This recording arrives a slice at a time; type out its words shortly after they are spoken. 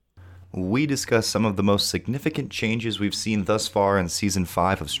we discuss some of the most significant changes we've seen thus far in Season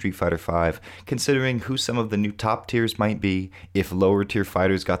 5 of Street Fighter V, considering who some of the new top tiers might be, if lower tier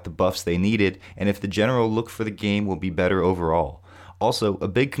fighters got the buffs they needed, and if the general look for the game will be better overall. Also, a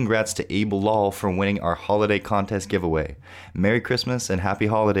big congrats to Abel Lal for winning our holiday contest giveaway. Merry Christmas and Happy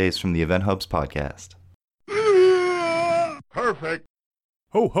Holidays from the Event Hubs podcast. Perfect.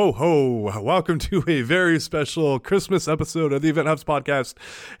 Ho, ho, ho. Welcome to a very special Christmas episode of the Event Hubs podcast.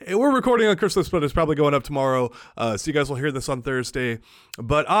 We're recording on Christmas, but it's probably going up tomorrow, so you guys will hear this on Thursday.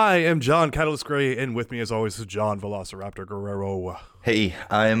 But I am John Catalyst Gray, and with me, as always, is John Velociraptor Guerrero. Hey,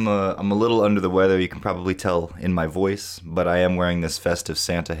 I'm a little under the weather, you can probably tell in my voice, but I am wearing this festive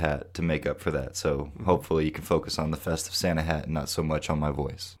Santa hat to make up for that, so hopefully you can focus on the festive Santa hat and not so much on my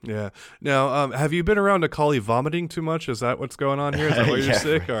voice. Yeah. Now, have you been around Akali vomiting too much? Is that what's going on here? Is that why you're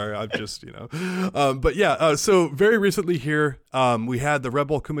sick? Or I'm just, But yeah, so very recently here, we had the Red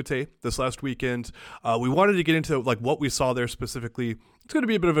Bull Kumite this last weekend. We wanted to get into like what we saw there specifically. It's going to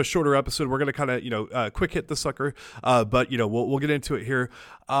be a bit of a shorter episode. We're going to kind of, quick hit the sucker, but, we'll get into it here.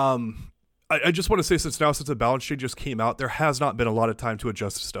 I just want to say since the balance sheet just came out, there has not been a lot of time to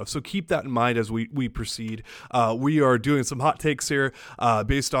adjust to stuff. So keep that in mind as we proceed. We are doing some hot takes here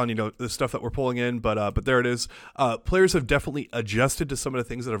based on, the stuff that we're pulling in, but there it is. Players have definitely adjusted to some of the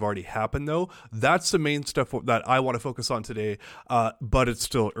things that have already happened, though. That's the main stuff that I want to focus on today, but it's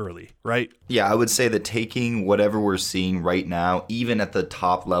still early, right? Yeah, I would say that taking whatever we're seeing right now, even at the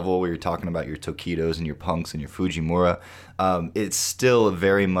top level where you're talking about your Tokidos and your Punks and your Fujimura, it still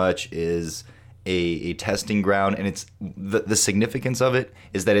very much is a testing ground, and it's the significance of it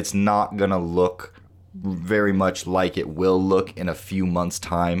is that it's not gonna look very much like it will look in a few months'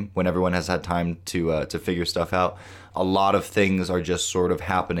 time when everyone has had time to figure stuff out. A lot of things are just sort of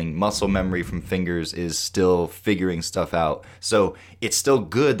happening. Muscle memory from fingers is still figuring stuff out. So it's still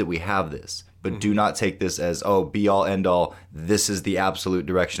good that we have this, but do not take this as, be all end all. This is the absolute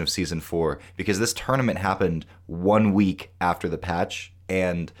direction of Season 4, because this tournament happened 1 week after the patch,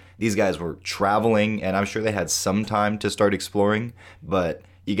 and these guys were traveling, and I'm sure they had some time to start exploring, but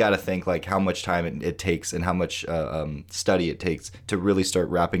you got to think like how much time it takes and how much study it takes to really start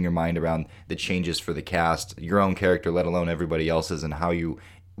wrapping your mind around the changes for the cast, your own character, let alone everybody else's, and how you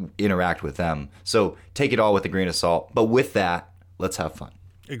interact with them. So take it all with a grain of salt. But with that, let's have fun.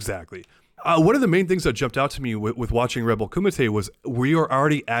 Exactly. One of the main things that jumped out to me with watching Red Bull Kumite was we are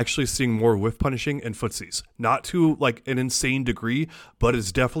already actually seeing more whiff punishing and footsies. Not to like an insane degree, but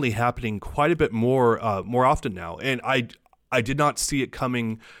it's definitely happening quite a bit more often now. And I did not see it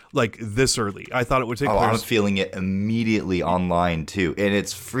coming like this early. I thought it would take I'm feeling it immediately online too. And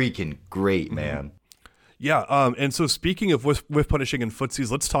it's freaking great, man. Yeah, and so speaking of whiff punishing and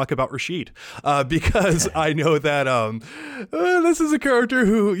footsies, let's talk about Rashid, because I know that this is a character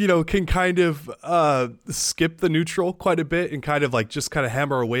who, can kind of skip the neutral quite a bit and kind of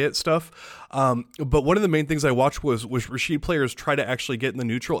hammer away at stuff. But one of the main things I watched was Rashid players try to actually get in the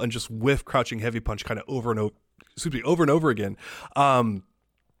neutral and just whiff crouching heavy punch kind of over and over again.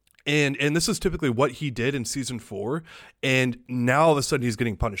 And this is typically what he did in Season 4, and now all of a sudden he's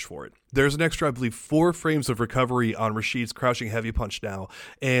getting punished for it. There's an extra, I believe, 4 frames of recovery on Rashid's crouching heavy punch now,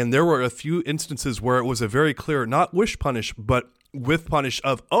 and there were a few instances where it was a very clear, not wish punish, but with punish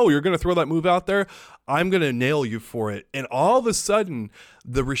of, you're going to throw that move out there? I'm going to nail you for it. And all of a sudden,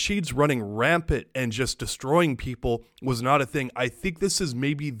 the Rashid's running rampant and just destroying people was not a thing. I think this is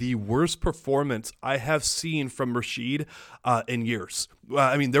maybe the worst performance I have seen from Rashid in years.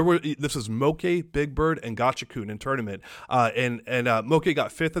 This was Moke, Big Bird, and Gachikun in tournament. And Moke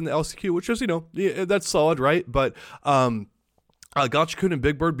got 5th in the LCQ, which is, that's solid, right? But Gachikun and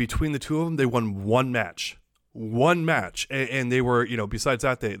Big Bird, between the two of them, they won one match, and they were, besides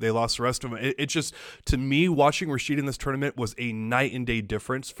that, they lost the rest of them. It just, to me, watching Rashid in this tournament was a night and day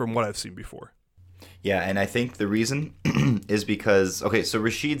difference from what I've seen before. Yeah, and I think the reason is because, so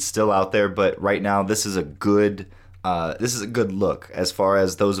Rashid's still out there, but right now this is a good look as far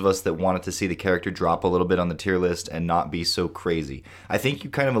as those of us that wanted to see the character drop a little bit on the tier list and not be so crazy. I think you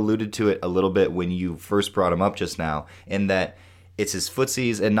kind of alluded to it a little bit when you first brought him up just now, in that it's his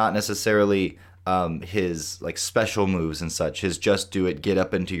footsies and not necessarily his like special moves and such, his just do it, get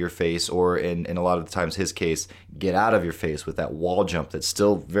up into your face, or in a lot of the times his case, get out of your face with that wall jump that's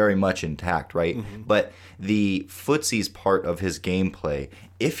still very much intact, right? Mm-hmm. But the footsies part of his gameplay,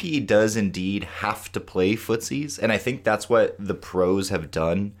 if he does indeed have to play footsies, and I think that's what the pros have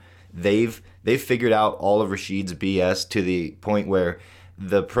done, they've figured out all of Rashid's BS to the point where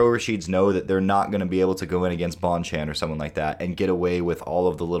the Pro Rashids know that they're not going to be able to go in against Bonchan or someone like that and get away with all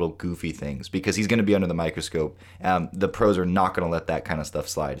of the little goofy things because he's going to be under the microscope. The pros are not going to let that kind of stuff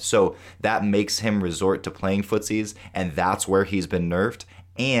slide. So that makes him resort to playing footsies, and that's where he's been nerfed.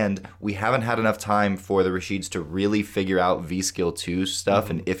 And we haven't had enough time for the Rashids to really figure out V-Skill 2 stuff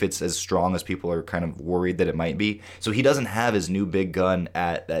and if it's as strong as people are kind of worried that it might be. So he doesn't have his new big gun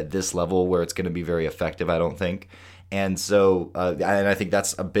at this level where it's going to be very effective, I don't think. And so, and I think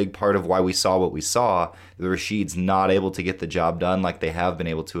that's a big part of why we saw what we saw. The Rashids not able to get the job done like they have been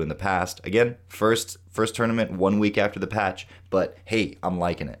able to in the past. Again, first tournament 1 week after the patch, but hey, I'm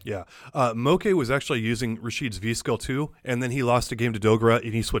liking it. Yeah. Moke was actually using Rashid's V-Skill 2, and then he lost a game to Dogra,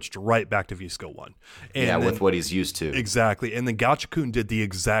 and he switched right back to V-Skill 1. And yeah, then, with what he's used to. Exactly. And then Gachikun did the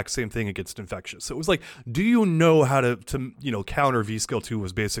exact same thing against Infectious. So it was like, do you know how to counter V-Skill 2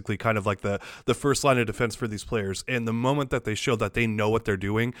 was basically kind of like the first line of defense for these players. And the moment that they showed that they know what they're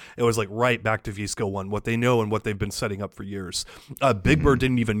doing, it was like right back to V-Skill 1, what they know and what they've been setting up for years. Big Bird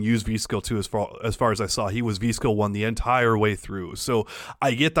didn't even use V-Skill 2 as far as I saw. He was V-Skill 1 the entire way through. So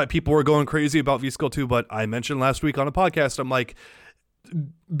I get that people were going crazy about V-Skill 2, but I mentioned last week on a podcast, I'm like,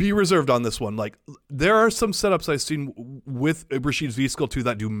 be reserved on this one. Like, there are some setups I've seen with Rashid's V-Skill 2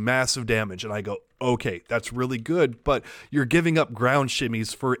 that do massive damage, and I go, okay, that's really good, but you're giving up ground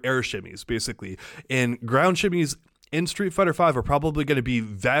shimmies for air shimmies, basically. And ground shimmies in Street Fighter V are probably going to be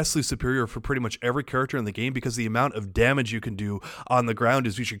vastly superior for pretty much every character in the game because the amount of damage you can do on the ground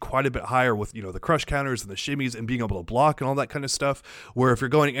is usually quite a bit higher with, the crush counters and the shimmies and being able to block and all that kind of stuff. Where if you're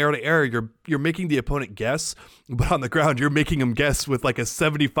going air to air, you're making the opponent guess, but on the ground, you're making them guess with like a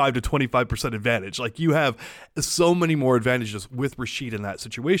 75 to 25% advantage. Like, you have so many more advantages with Rashid in that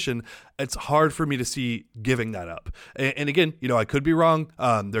situation. It's hard for me to see giving that up. And again, I could be wrong.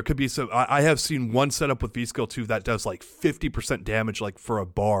 There could be some, I have seen one setup with V-Skill 2 that does like 50% damage, like for a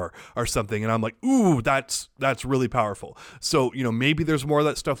bar or something, and I'm like, ooh, that's really powerful. So maybe there's more of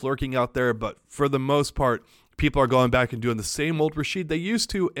that stuff lurking out there, but for the most part, people are going back and doing the same old Rashid they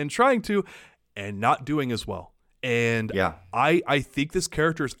used to and trying to and not doing as well. And yeah, I think this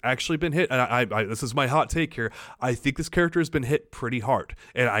character has actually been hit, and I this is my hot take here. I think this character has been hit pretty hard,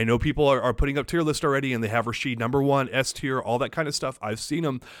 and I know people are putting up tier list already, and they have Rashid number 1, S tier, all that kind of stuff. I've seen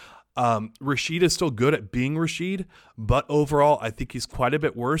them. Rashid is still good at being Rashid, but overall, I think he's quite a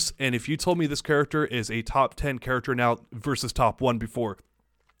bit worse. And if you told me this character is a top 10 character now versus top 1 before,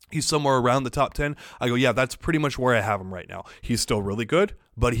 he's somewhere around the top 10, I go, yeah, that's pretty much where I have him right now. He's still really good,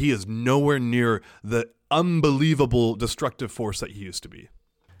 but he is nowhere near the unbelievable destructive force that he used to be.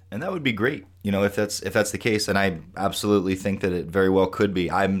 And that would be great, if that's the case, and I absolutely think that it very well could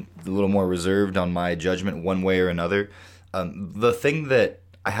be. I'm a little more reserved on my judgment one way or another. The thing that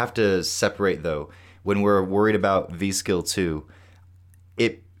I have to separate, though, when we're worried about V-Skill 2,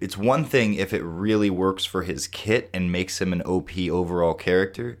 it's one thing if it really works for his kit and makes him an OP overall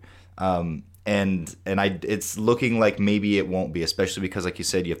character, it's looking like maybe it won't be, especially because, like you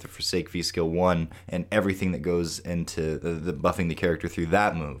said, you have to forsake V-Skill 1 and everything that goes into the buffing the character through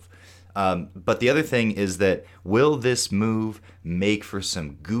that move. But the other thing is that will this move make for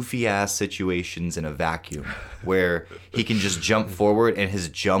some goofy ass situations in a vacuum where he can just jump forward and his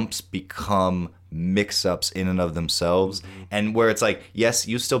jumps become mix-ups in and of themselves, and where it's like, yes,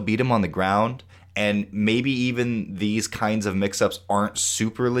 you still beat him on the ground, and maybe even these kinds of mix-ups aren't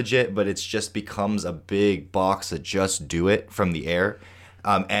super legit, but it just becomes a big box of just do it from the air.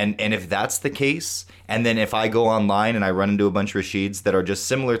 And if that's the case, and then if I go online and I run into a bunch of Rashids that are just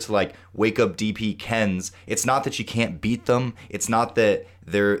similar to like Wake Up DP Kens, it's not that you can't beat them, it's not that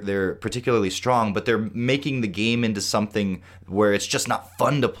they're particularly strong, but they're making the game into something where it's just not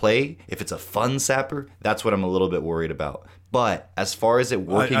fun to play. If it's a fun sapper, that's what I'm a little bit worried about. But as far as it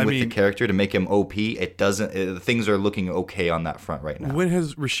working with the character to make him OP, it doesn't. Things are looking okay on that front right now. When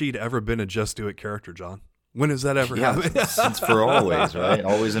has Rashid ever been a just do it character, John? When has that ever happened? Since for always, right?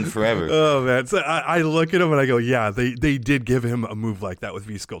 Always and forever. Oh, man. So I look at him and I go, yeah, they did give him a move like that with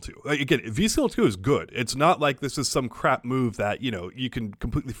V-Skill 2. Again, V-Skill 2 is good. It's not like this is some crap move that, you can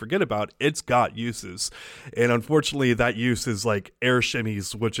completely forget about. It's got uses. And unfortunately, that use is like air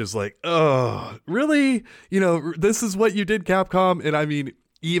shimmies, which is like, oh, really? This is what you did, Capcom? And I mean,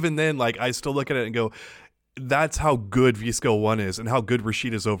 even then, like, I still look at it and go, that's how good V-Skill 1 is and how good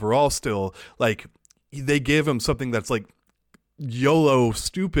Rashid is overall still. Like, they gave him something that's like YOLO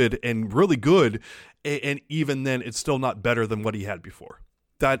stupid and really good, and even then it's still not better than what he had before.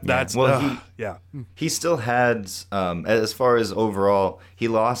 He still had, as far as overall, he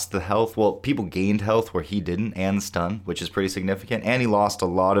lost the health. Well, people gained health where he didn't, and stun, which is pretty significant, and he lost a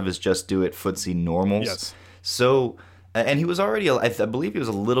lot of his just do it footsie normals. Yes. So And he was already, I believe he was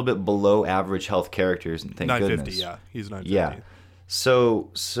a little bit below average health characters, and thank 950, goodness. yeah. He's 950. Yeah.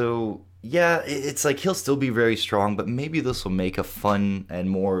 So yeah, it's like he'll still be very strong, but maybe this will make a fun and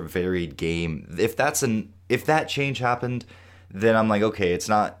more varied game. If that change happened, then I'm like, okay, it's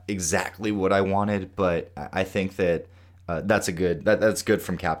not exactly what I wanted, but I think that that's good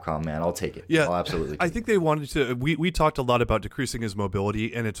from Capcom, man. I'll take it. Yeah, I'll absolutely. I think they wanted to. We talked a lot about decreasing his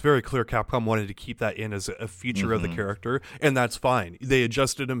mobility, and it's very clear Capcom wanted to keep that in as a feature of the character, and that's fine. They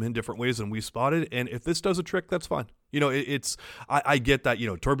adjusted him in different ways than we spotted, and if this does a trick, that's fine. I get that,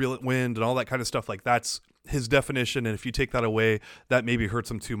 turbulent wind and all that kind of stuff, like that's his definition, and if you take that away, that maybe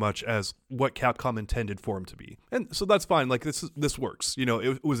hurts him too much as what Capcom intended for him to be, and so that's fine. Like this works.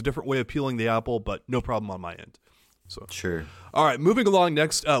 It was a different way of peeling the apple, but no problem on my end. So Sure. All right, moving along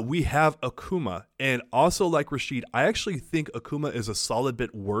next, we have Akuma. And also like Rashid, I actually think Akuma is a solid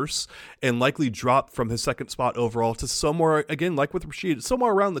bit worse and likely dropped from his second spot overall to somewhere, again, like with Rashid,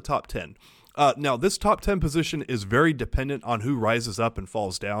 somewhere around the top 10. Now, this top 10 position is very dependent on who rises up and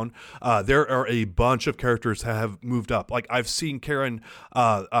falls down. There are a bunch of characters that have moved up. Like I've seen Karen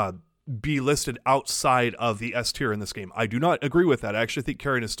be listed outside of the S tier in this game. I do not agree with that. I actually think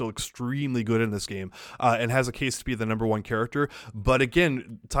Karen is still extremely good in this game and has a case to be the number one character. But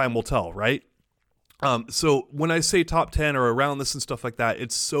again, time will tell, right? So when I say top 10 or around this and stuff like that,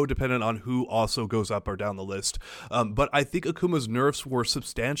 it's so dependent on who also goes up or down the list. But I think Akuma's nerfs were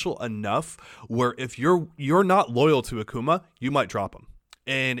substantial enough where if you're not loyal to Akuma, you might drop him.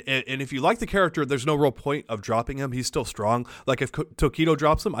 And if you like the character, there's no real point of dropping him. He's still strong. Like if Tokido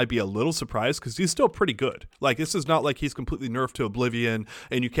drops him, I'd be a little surprised because he's still pretty good. Like this is not like he's completely nerfed to oblivion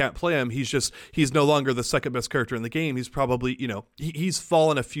and you can't play him. He's no longer the second best character in the game. He's probably, he's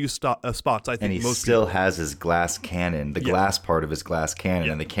fallen a few spots. I think And he most still people. has his glass cannon, glass part of his glass cannon,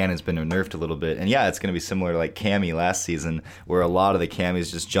 and the cannon's been nerfed a little bit. And yeah, it's going to be similar to like Cammy last season, where a lot of the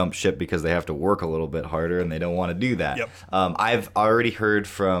Cammies just jump ship because they have to work a little bit harder and they don't want to do that. Yep. I've already heard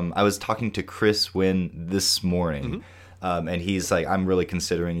I was talking to Chris Wynn this morning, and he's like, I'm really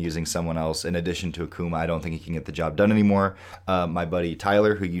considering using someone else in addition to Akuma. I don't think he can get the job done anymore. My buddy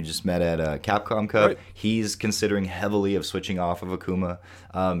Tyler, who you just met at Capcom Cup, Right. he's considering heavily of switching off of Akuma.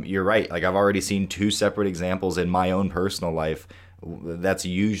 You're right. Like I've already seen two separate examples in my own personal life. That's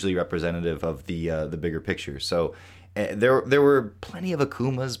usually representative of the bigger picture. So there were plenty of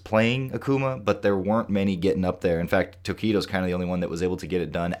Akumas playing Akuma, but there weren't many getting up there. In fact, Tokido's kind of the only one that was able to get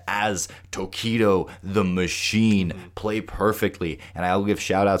it done as Tokido the Machine, play perfectly. And I'll give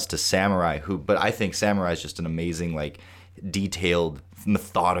shout outs to Samurai, but I think Samurai is just an amazing, like, detailed,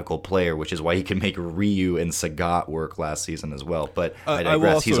 methodical player, which is why he can make Ryu and Sagat work last season as well. But I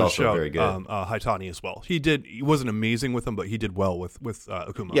digress. He's also shout, very good. Haitani as well. He wasn't amazing with him, but he did well with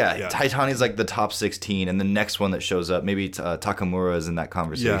Akuma. Yeah, Haitani's like the top 16, and the next one that shows up, maybe Takamura is in that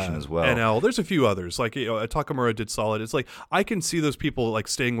conversation as well. NL. There's a few others. Like Takamura did solid. It's like I can see those people like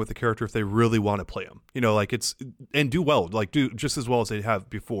staying with the character if they really want to play him. Like it's and do well, like do just as well as they have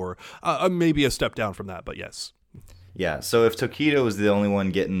before. Maybe a step down from that, but yes. Yeah, so if Tokido is the only one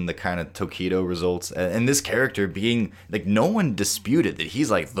getting the kind of Tokido results, and this character being, like, no one disputed that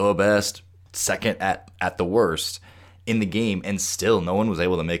he's, like, the best, second at the worst in the game, and still no one was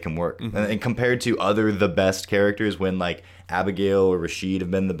able to make him work. And compared to the best characters, when, like, Abigail or Rashid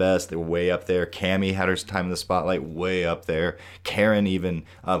have been the best, they were way up there. Cammy had her time in the spotlight, way up there. Karen even,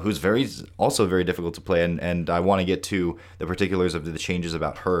 who's also very difficult to play, and I want to get to the particulars of the changes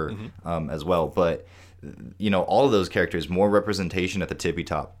about her as well, but all of those characters, more representation at the tippy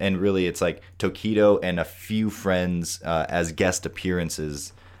top. And really, it's like Tokido and a few friends as guest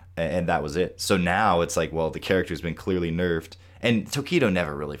appearances, and that was it. So now it's like, well, the character's been clearly nerfed. And Tokido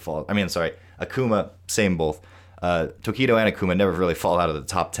never really Akuma, same both. Tokido and Akuma never really fall out of the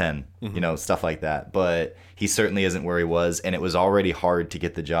top 10, stuff like that. But he certainly isn't where he was, and it was already hard to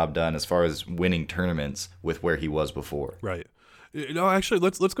get the job done as far as winning tournaments with where he was before. Right. No, actually,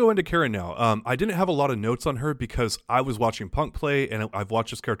 let's go into Karen now. I didn't have a lot of notes on her because I was watching Punk play, and I've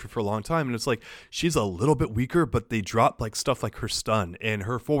watched this character for a long time, and it's like she's a little bit weaker, but they drop like stuff like her stun and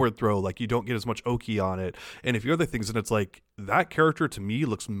her forward throw, like you don't get as much Oki on it, and a few other things, and it's like that character to me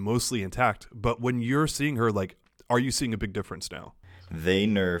looks mostly intact. But when you're seeing her, like, are you seeing a big difference now? They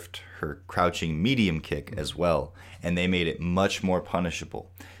nerfed her crouching medium kick as well, and they made it much more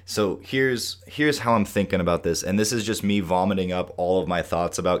punishable. So here's how I'm thinking about this, and this is just me vomiting up all of my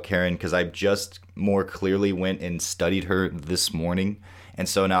thoughts about Karen because I just more clearly went and studied her this morning, and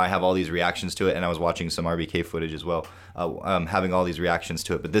so now I have all these reactions to it, and I was watching some RBK footage as well, having all these reactions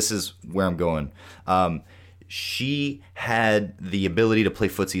to it, but this is where I'm going. she had the ability to play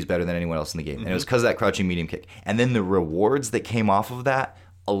footsies better than anyone else in the game. And it was because of that crouching medium kick. And then the rewards that came off of that,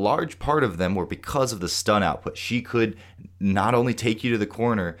 a large part of them were because of the stun output. She could not only take you to the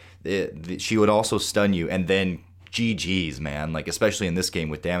corner, she would also stun you, and then GG's, man. Like, especially in this game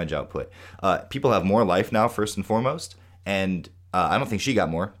with damage output. People have more life now, first and foremost, and I don't think she got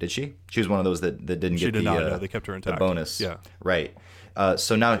more, did she? She was one of those that didn't get the, not, no, they kept her intact. The bonus. Yeah. Right.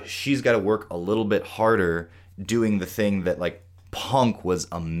 So now she's got to work a little bit harder doing the thing that, like, Punk was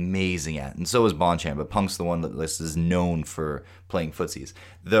amazing at, and so was Bonchan, but Punk's the one that is known for playing footsies.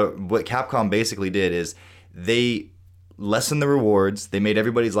 What Capcom basically did is they lessened the rewards, they made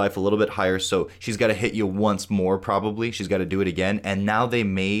everybody's life a little bit higher, so she's got to hit you once more probably, she's got to do it again, and now they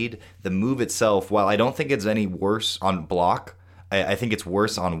made the move itself, while I don't think it's any worse on block, I think it's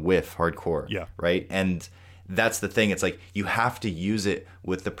worse on whiff hardcore. Yeah. Right? And that's the thing. It's like you have to use it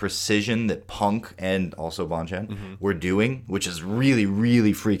with the precision that Punk and also Bonchan were doing, which is really,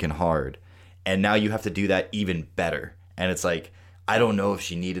 really freaking hard. And now you have to do that even better. And it's like, I don't know if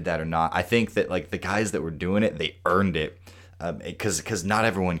she needed that or not. I think that, like, the guys that were doing it, they earned it, because not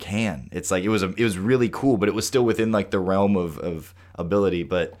everyone can. It's like it was really cool, but it was still within, like, the realm of ability.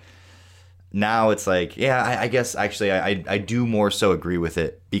 But now it's like, yeah, I guess actually I do more so agree with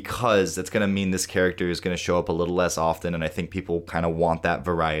it, because it's going to mean this character is going to show up a little less often, and I think people kind of want that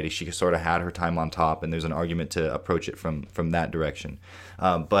variety. She sort of had her time on top, and there's an argument to approach it from that direction.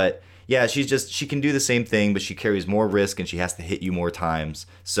 But yeah, she can do the same thing, but she carries more risk, and she has to hit you more times.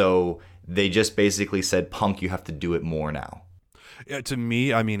 So they just basically said, Punk, you have to do it more now. Yeah, to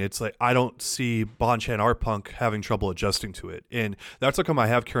me, I mean, it's like I don't see Bonchan or Punk having trouble adjusting to it. And that's how come I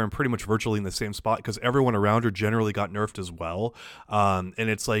have Karin pretty much virtually in the same spot, because everyone around her generally got nerfed as well. And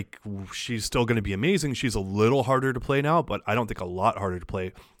it's like she's still going to be amazing. She's a little harder to play now, but I don't think a lot harder to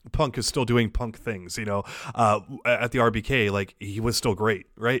play. Punk is still doing Punk things, at the RBK, like, he was still great,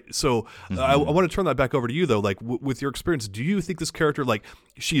 right? So I want to turn that back over to you, though. Like, with your experience, do you think this character, like,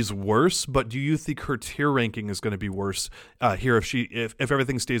 she's worse, but do you think her tier ranking is going to be worse here if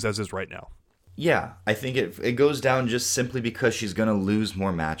everything stays as is right now? Yeah, I think it goes down just simply because she's going to lose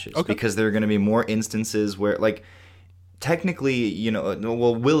more matches. Okay. Because there are going to be more instances where, like, technically,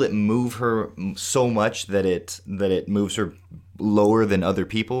 will it move her so much that it moves her lower than other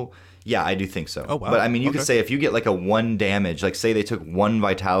people? Yeah, I do think so. Oh, wow. But I mean, you could say if you get like a 1 damage, like say they took 1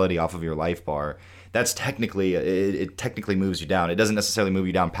 vitality off of your life bar, that's technically, it technically moves you down. It doesn't necessarily move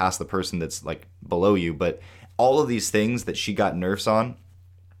you down past the person that's like below you, but all of these things that she got nerfs on,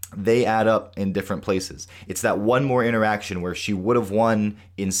 they add up in different places. It's that one more interaction where she would have won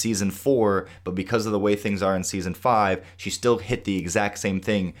in Season 4, but because of the way things are in Season 5, she still hit the exact same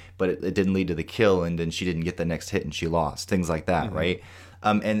thing, but it didn't lead to the kill, and then she didn't get the next hit and she lost. Things like that, right?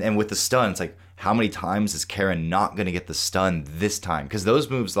 And with the stun, it's like, how many times is Karin not going to get the stun this time? Because those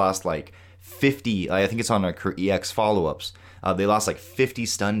moves last like 50, I think it's on her EX follow-ups. They lost like 50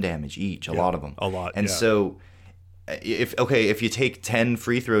 stun damage each, a lot of them. A lot, And so if you take 10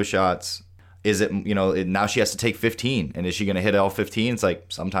 free throw shots, is it, now she has to take 15, and is she going to hit all 15? It's like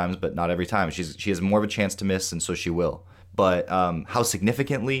sometimes, but not every time. She has more of a chance to miss, and so she will. But how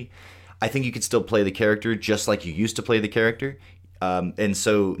significantly? I think you could still play the character just like you used to play the character, and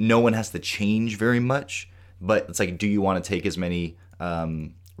so no one has to change very much. But it's like, do you want to take as many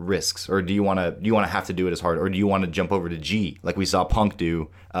risks, or do you want to have to do it as hard, or do you want to jump over to G like we saw Punk do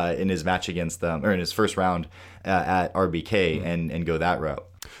in his match against them, or in his first round at RBK, and go that route?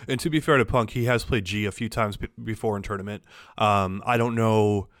 And to be fair to Punk, he has played G a few times before in tournament. I don't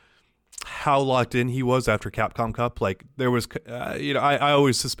know how locked in he was after Capcom Cup. Like, there was, I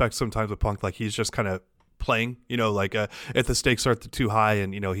always suspect sometimes with Punk, like, he's just kind of playing, if the stakes are too high,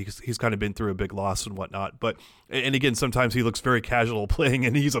 and he's kind of been through a big loss and whatnot. But and again, sometimes he looks very casual playing,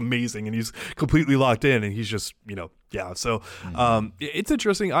 and he's amazing, and he's completely locked in, and he's just So it's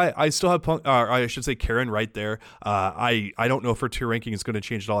interesting. I still have Punk, or I should say Karin, right there. I don't know if her tier ranking is going to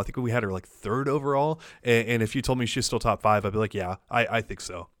change at all. I think we had her like 3rd overall, and if you told me she's still top 5, I'd be like, yeah, I think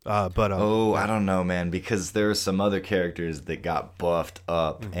so. I don't know, man, because there are some other characters that got buffed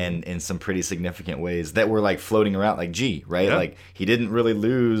up, and in some pretty significant ways that were like floating around, like G, right? Yeah. Like, he didn't really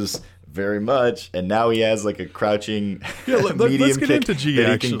lose very much, and now he has like a crouching medium kick into G, that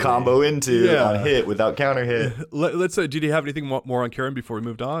actually. He can combo into on hit without counter hit. Let's did you have anything more on Karin before we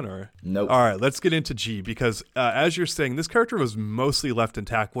moved on, or nope? All right, let's get into G, because as you're saying, this character was mostly left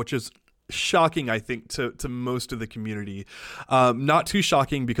intact, which is shocking, I think, to most of the community. Not too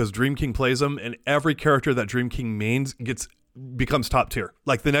shocking, because Dream King plays him, and every character that Dream King mains becomes top tier.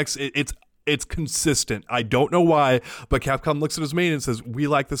 Like, the next, it's It's consistent. I don't know why, but Capcom looks at his main and says, we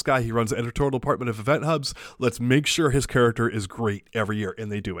like this guy. He runs the editorial department of Event Hubs. Let's make sure his character is great every year.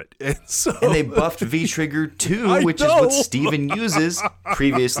 And they do it. And they buffed V-Trigger 2, which is what Steven uses.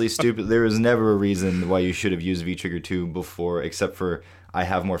 Previously stupid. There was never a reason why you should have used V-Trigger 2 before, except for I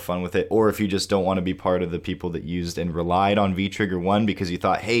have more fun with it, or if you just don't want to be part of the people that used and relied on V-Trigger 1 because you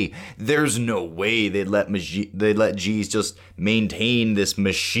thought, hey, there's no way they'd let G's just maintain this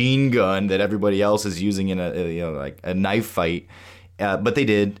machine gun that everybody else is using in a knife fight, but they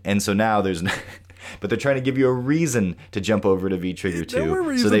did, and so now there's but they're trying to give you a reason to jump over to V-Trigger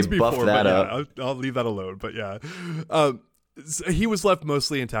 2, so they buffed that up. I'll leave that alone, but yeah, so he was left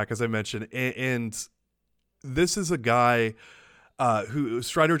mostly intact, as I mentioned, and this is a guy who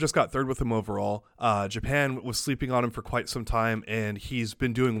Strider just got third with him overall. Japan was sleeping on him for quite some time, and he's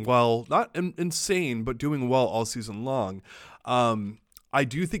been doing well, not insane, but doing well all season long. I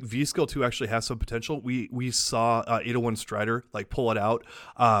do think V-Skill 2 actually has some potential. We saw 801 Strider like pull it out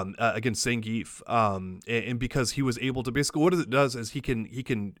against Zangief, and because he was able to basically, what it does is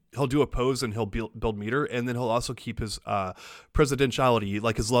he'll do a pose and he'll build meter, and then he'll also keep his presidentiality,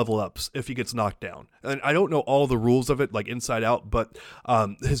 like his level ups, if he gets knocked down. And I don't know all the rules of it like inside out, but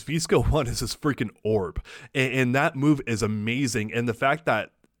his V-Skill 1 is his freaking orb, and that move is amazing. And the fact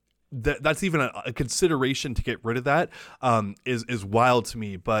that that's even a consideration to get rid of that is wild to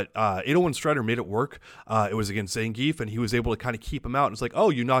me. But 801 Strider made it work. It was against Zangief, and he was able to kind of keep him out. And it's like,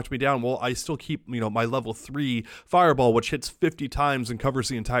 oh, you knocked me down. Well, I still keep my level 3 fireball, which hits 50 times and covers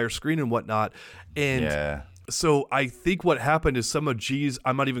the entire screen and whatnot. And yeah. So I think what happened is some of G's,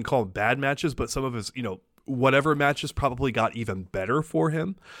 I'm not even calling bad matches, but some of his whatever matches probably got even better for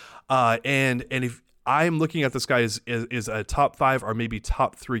him. And if I'm looking at this guy as a top 5 or maybe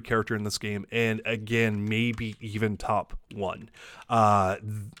top 3 character in this game, and again, maybe even top 1.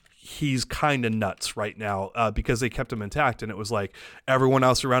 He's kind of nuts right now because they kept him intact, and it was like everyone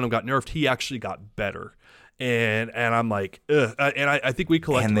else around him got nerfed. He actually got better. And I'm like, ugh. And I think we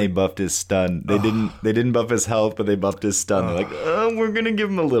collectively... And they buffed his stun. They didn't buff his health, but they buffed his stun. They're like, oh, we're gonna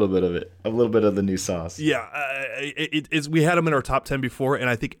give him a little bit of it, a little bit of the new sauce. Yeah, we had him in our top 10 before, and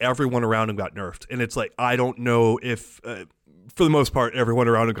I think everyone around him got nerfed. And it's like, I don't know if, for the most part, everyone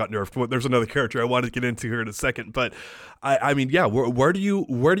around him got nerfed. There's another character I wanted to get into here in a second, but I mean, yeah, where do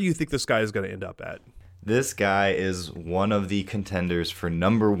you think this guy is going to end up at? This guy is one of the contenders for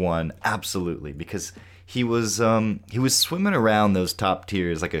number 1, absolutely, because he was swimming around those top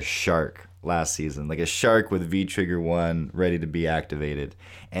tiers like a shark last season, like a shark with V-Trigger 1 ready to be activated.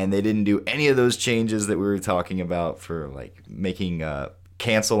 And they didn't do any of those changes that we were talking about for like making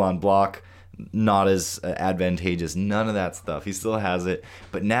cancel on block not as advantageous. None of that stuff. He still has it,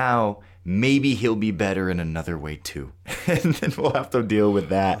 but now maybe he'll be better in another way too. And then we'll have to deal with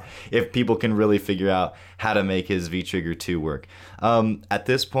that if people can really figure out how to make his V-Trigger 2 work. At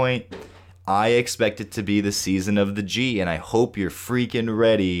this point, I expect it to be the season of the G, and I hope you're freaking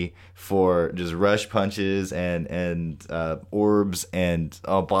ready for just rush punches and orbs and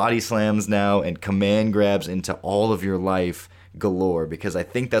body slams now and command grabs into all of your life galore, because I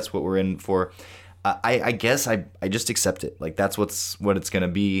think that's what we're in for. I guess I just accept it. Like, that's what it's going to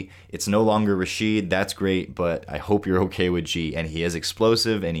be. It's no longer Rashid. That's great, but I hope you're okay with G. And he is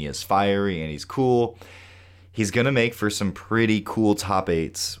explosive, and he is fiery, and he's cool. He's going to make for some pretty cool top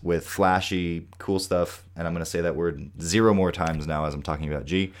 8s with flashy, cool stuff. And I'm going to say that word 0 more times now as I'm talking about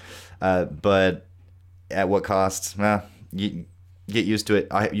G. But at what cost? You get used to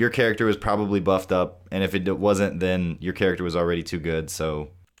it. Your character was probably buffed up. And if it wasn't, then your character was already too good.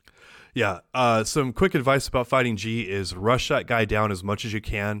 So... yeah, some quick advice about fighting G is rush that guy down as much as you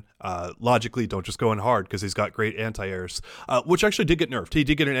can. Logically, don't just go in hard because he's got great anti-airs, which actually did get nerfed. He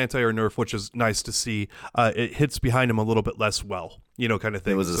did get an anti-air nerf, which is nice to see. It hits behind him a little bit less well, kind of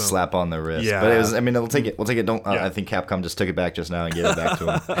thing. It was a slap on the wrist. Yeah. But it was, we'll take it. We'll take it. I think Capcom just took it back just now and gave it back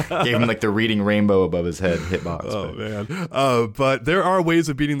to him. Gave him like the reading rainbow above his head hitbox. Oh, man. But there are ways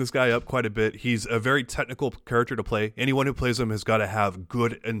of beating this guy up quite a bit. He's a very technical character to play. Anyone who plays him has got to have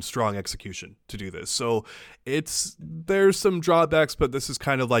good and strong execution to do this. So there's some drawbacks, but this is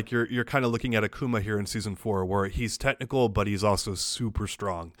kind of like you're kind of looking at Akuma here in season 4, where he's technical, but he's also super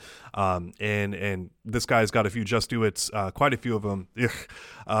strong. And this guy's got a few just do it's, quite a few of them.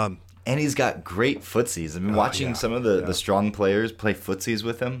 And he's got great footsies. I've been watching some of the strong players play footsies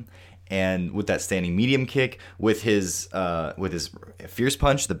with him. And with that standing medium kick, with his fierce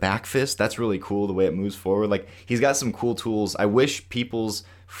punch, the back fist, that's really cool the way it moves forward. Like, he's got some cool tools. I wish people's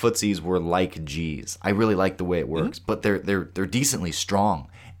footsies were like G's. I really like the way it works, but they're decently strong.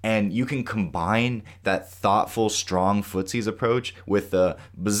 And you can combine that thoughtful, strong footsies approach with the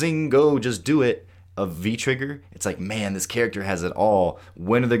bazingo, just do it of V-Trigger. It's like, man, this character has it all.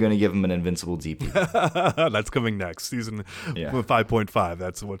 When are they going to give him an invincible DP? That's coming next, season 5.5.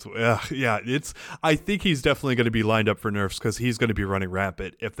 That's what's it's I think he's definitely going to be lined up for nerfs because he's going to be running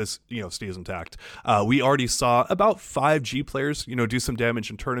rampant if this stays intact. We already saw about 5 G players do some damage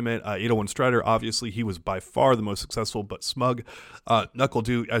in tournament. 801 Strider, obviously he was by far the most successful, but Smug,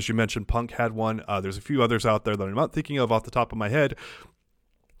 NuckleDu, as you mentioned, Punk had one. There's a few others out there that I'm not thinking of off the top of my head.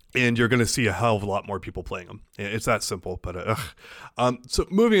 And you're going to see a hell of a lot more people playing them. It's that simple. But so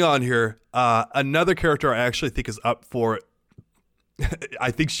moving on here, another character I actually think is up for.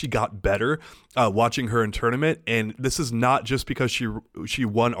 I think she got better watching her in tournament, and this is not just because she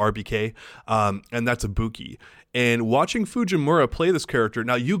won RBK, and that's Ibuki. And watching Fujimura play this character,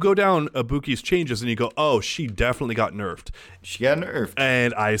 now you go down Ibuki's changes and you go, oh, she definitely got nerfed. She got nerfed.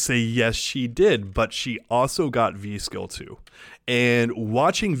 And I say, yes, she did, but she also got V-Skill 2. And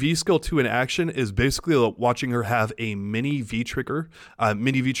watching V-Skill 2 in action is basically watching her have a mini V-Trigger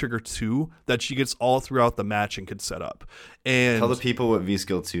 2 that she gets all throughout the match and can set up. And tell the people what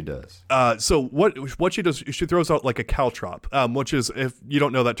V-Skill 2 does. So what she does, she throws out like a caltrop, which is, if you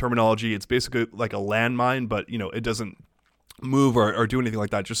don't know that terminology, it's basically like a landmine, but it doesn't move or do anything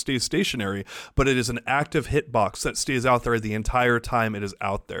like that, just stays stationary, but it is an active hitbox that stays out there the entire time it is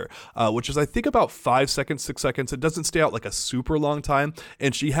out there, which is I think about 5 seconds, 6 seconds. It doesn't stay out like a super long time,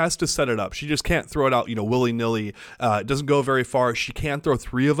 and she has to set it up. She just can't throw it out willy-nilly. It doesn't go very far. She can throw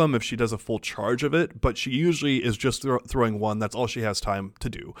 3 of them if she does a full charge of it, but she usually is just throwing 1. That's all she has time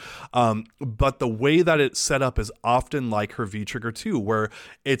to do. But the way that it's set up is often like her V-Trigger 2, where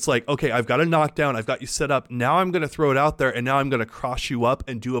it's like, okay, I've got a knockdown, I've got you set up, now I'm going to throw it out there, and now I'm going to cross you up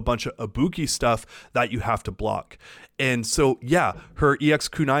and do a bunch of Ibuki stuff that you have to block. And so, yeah, her EX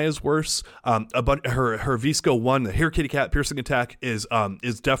Kunai is worse. Her V-Skill 1, the Hair Kitty Cat piercing attack is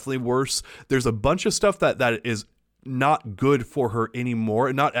definitely worse. There's a bunch of stuff that is not good for her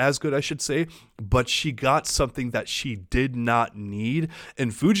anymore, not as good, I should say, but she got something that she did not need,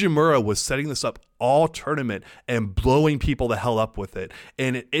 and Fujimura was setting this up all tournament and blowing people the hell up with it.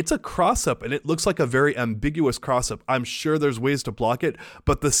 And it's a cross-up, and it looks like a very ambiguous cross-up. I'm sure there's ways to block it,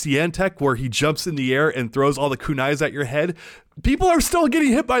 but the Cien tech where he jumps in the air and throws all the kunais at your head, people are still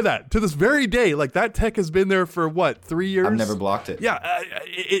getting hit by that to this very day. Like, that tech has been there for, 3 years? I've never blocked it. Yeah,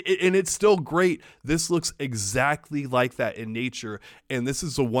 and it's still great. This looks exactly like that in nature, and this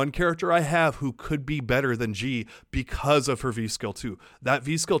is the one character I have who could be better than G because of her V-Skill 2. That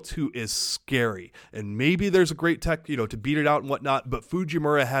V-Skill 2 is scary, and maybe there's a great tech, to beat it out and whatnot, but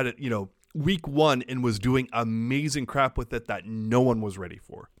Fujimura had it, week 1 and was doing amazing crap with it that no one was ready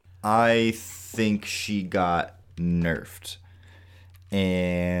for. I think she got nerfed.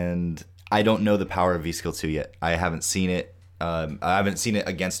 And I don't know the power of V-Skill 2 yet. I haven't seen it. I haven't seen it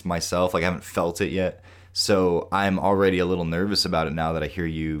against myself. Like, I haven't felt it yet. So I'm already a little nervous about it now that I hear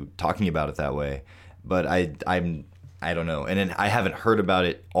you talking about it that way. But I don't know. And then I haven't heard about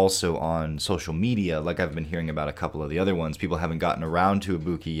it also on social media like I've been hearing about a couple of the other ones. People haven't gotten around to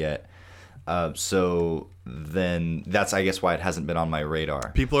Ibuki yet. So then that's, I guess, why it hasn't been on my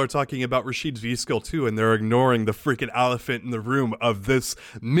radar. People are talking about Rashid's V-Skill too, and they're ignoring the freaking elephant in the room of this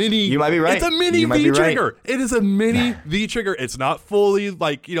mini. You might be right. It's a mini V-Trigger. Right. It is a mini V-Trigger. It's not fully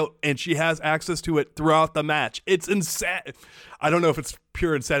and she has access to it throughout the match. It's insane. I don't know if it's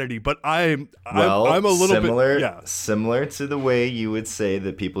pure insanity, but I'm a little bit similar to the way you would say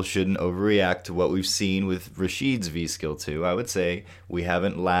that people shouldn't overreact to what we've seen with Rashid's V-Skill 2. I would say we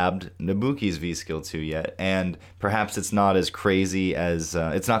haven't labbed Nabuki's V-Skill 2 yet, and perhaps it's not as crazy as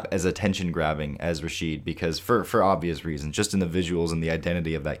it's not as attention grabbing as Rashid, because for obvious reasons, just in the visuals and the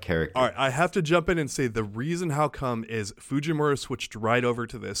identity of that character. All right, I have to jump in and say the reason how come is Fujimura switched right over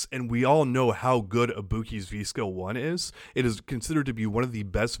to this, and we all know how good Ibuki's V-Skill 1 is. It is considered to be one of the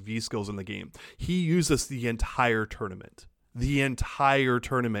best V-Skills in the game. He used this the entire tournament,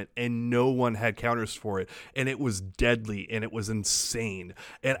 and no one had counters for it, and it was deadly, and it was insane.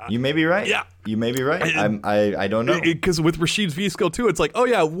 And you may be right. Yeah, you may be right. I don't know, because with Rashid's V-Skill 2, it's like, oh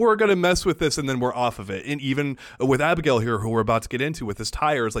yeah, we're gonna mess with this, and then we're off of it. And even with Abigail here, who we're about to get into with his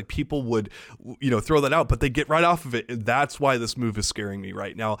tires, like, people would throw that out, but they get right off of it. And that's why this move is scaring me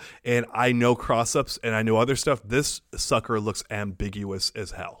right now. And I know cross-ups and I know other stuff. This sucker looks ambiguous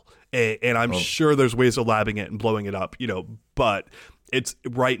as hell. And I'm sure there's ways of labbing it and blowing it up, but it's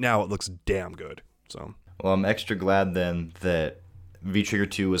right now it looks damn good. So, well, I'm extra glad then that V-Trigger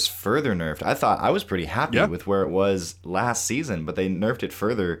 2 was further nerfed. I was pretty happy with where it was last season, but they nerfed it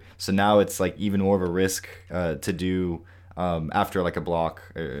further. So now it's like even more of a risk to do after like a block,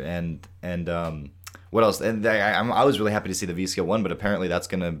 and what else? And I was really happy to see the V skill 1, but apparently that's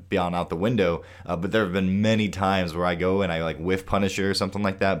going to be on out the window. But there have been many times where I go and I like whiff Punisher or something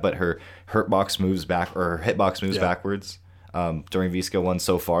like that, but her hurtbox moves back, or her hitbox moves backwards during V skill 1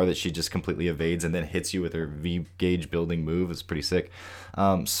 so far that she just completely evades and then hits you with her V gauge building move. It's pretty sick.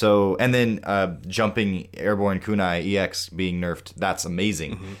 And then jumping airborne kunai EX being nerfed, that's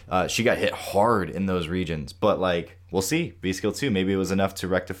amazing. She got hit hard in those regions, but like, we'll see. V skill 2, maybe it was enough to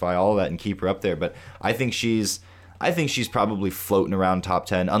rectify all of that and keep her up there. But I think she's probably floating around top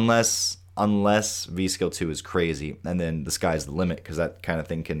 10, unless V skill 2 is crazy, and then the sky's the limit, because that kind of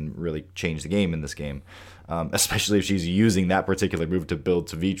thing can really change the game in this game. Especially if she's using that particular move to build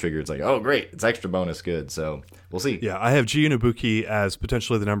to V trigger. It's like, oh great, it's extra bonus good. So we'll see. Yeah, I have Ji and Ibuki as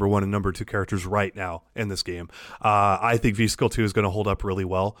potentially the number 1 and number 2 characters right now in this game. I think V Skill 2 is going to hold up really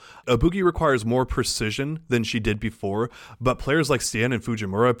well. Ibuki requires more precision than she did before, but players like Stan and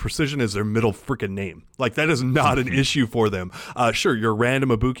Fujimura, precision is their middle freaking name. Like, that is not an issue for them. Sure, your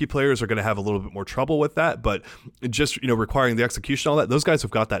random Ibuki players are going to have a little bit more trouble with that, but just, requiring the execution, all that, those guys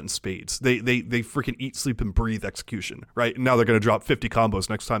have got that in spades. They freaking eat, sleep, and breathe execution, right? Now they're going to drop 50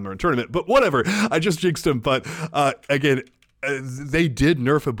 combos next time they're in tournament, but whatever. I just jinxed them. But again, they did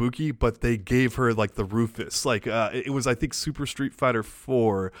nerf Ibuki, but they gave her like the Rufus. Like it was, I think, Super Street Fighter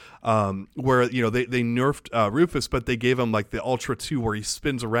 4, where they nerfed Rufus, but they gave him like the Ultra 2, where he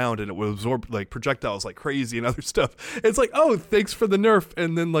spins around and it will absorb like projectiles like crazy and other stuff. It's like, oh, thanks for the nerf,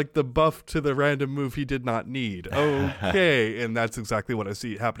 and then like the buff to the random move he did not need. Okay, and that's exactly what I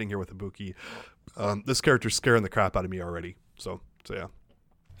see happening here with Ibuki. This character's scaring the crap out of me already. So yeah.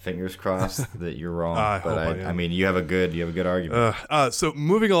 Fingers crossed that you're wrong, but I mean, you have a good argument. So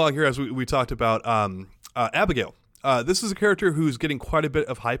moving along here, as we talked about, Abigail. This is a character who's getting quite a bit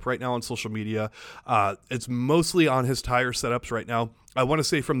of hype right now on social media. It's mostly on his tire setups right now. I want to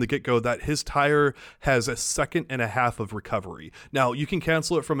say from the get-go that his tire has a 1.5 seconds of recovery. Now, you can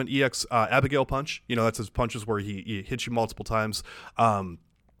cancel it from an EX Abigail punch. That's his punches where he hits you multiple times.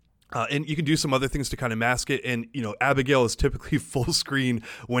 And you can do some other things to kind of mask it. And, Abigail is typically full screen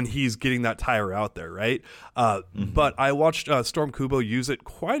when he's getting that tire out there, right? But I watched Storm Kubo use it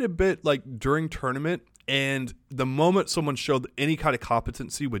quite a bit, like during tournament. And the moment someone showed any kind of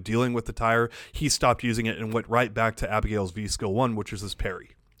competency with dealing with the tire, he stopped using it and went right back to Abigail's V skill 1, which is his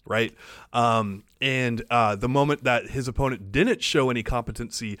parry. Right. And the moment that his opponent didn't show any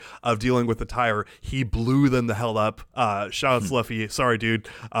competency of dealing with the tire, he blew them the hell up. Shout out to Luffy. Sorry, dude.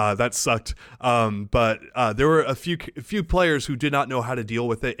 That sucked. But there were a few players who did not know how to deal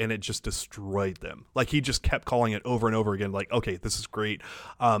with it, and it just destroyed them. Like, he just kept calling it over and over again. Like, okay, this is great.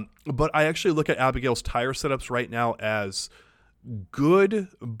 But I actually look at Abigail's tire setups right now as good,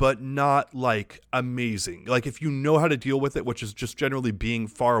 but not like amazing. Like, if you know how to deal with it, which is just generally being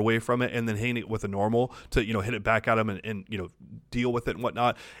far away from it and then hitting it with a normal to hit it back at him and deal with it and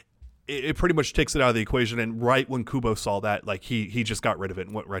whatnot, it pretty much takes it out of the equation. And right when Kubo saw that, like, he just got rid of it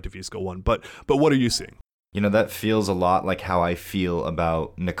and went right to V skill 1. But what are you seeing? That feels a lot like how I feel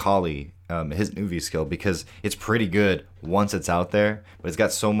about Necalli, his new V skill, because it's pretty good once it's out there, but it's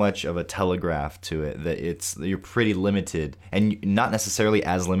got so much of a telegraph to it that you're pretty limited, and not necessarily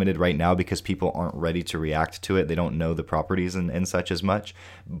as limited right now because people aren't ready to react to it. They don't know the properties and such as much,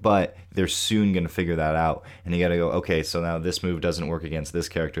 but they're soon going to figure that out. And you got to go, okay, so now this move doesn't work against this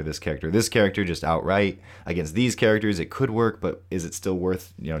character just outright. Against these characters, it could work, but is it still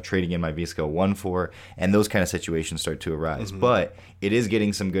worth trading in my V skill 1 for? And those kind of situations start to arise. But it is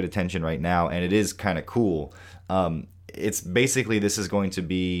getting some good attention right now, and it is kind of cool. It's basically, this is going to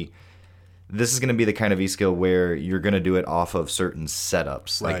be the kind of E-skill where you're going to do it off of certain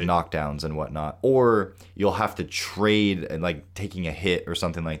setups, like knockdowns and whatnot, or you'll have to trade and like taking a hit or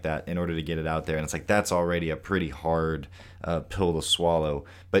something like that in order to get it out there. And it's like, that's already a pretty hard pill to swallow.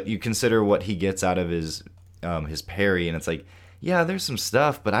 But you consider what he gets out of his parry, and it's like, yeah, there's some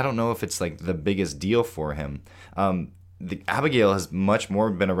stuff, but I don't know if it's like the biggest deal for him. The Abigail has much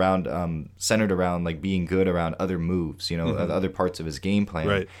more been around, centered around like being good around other moves, other parts of his game plan.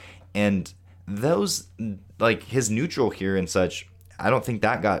 Right. And those, like his neutral here and such, I don't think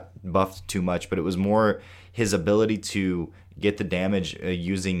that got buffed too much, but it was more his ability to get the damage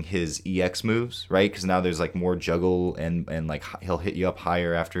using his EX moves, right? Because now there's like more juggle and like he'll hit you up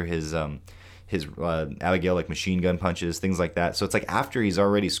higher after his Abigail, like machine gun punches, things like that. So it's like after he's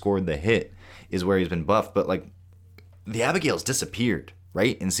already scored the hit is where he's been buffed, but like the Abigail's disappeared,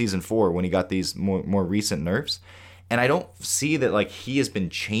 right, in Season 4 when he got these more recent nerfs. And I don't see that like he has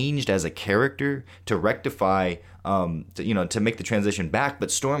been changed as a character to rectify to make the transition back.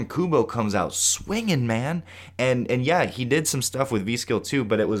 But Storm Kubo comes out swinging, man, and yeah, he did some stuff with V-Skill too,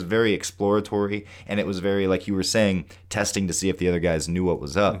 but it was very exploratory, and it was very, like you were saying, testing to see if the other guys knew what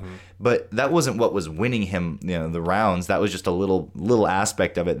was up. But that wasn't what was winning him, the rounds. That was just a little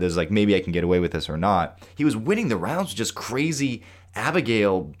aspect of it. There's like, maybe I can get away with this or not. He was winning the rounds with just crazy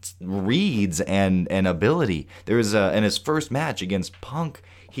Abigail reads and ability. There was in his first match against Punk,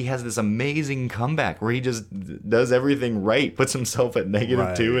 he has this amazing comeback where he just does everything right, puts himself at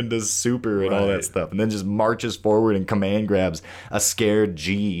 -2 and does super and all that stuff, and then just marches forward and command grabs a scared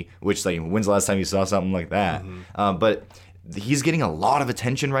G, which, like, when's the last time you saw something like that? But he's getting a lot of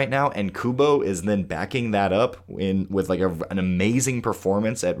attention right now, and Kubo is then backing that up with like an amazing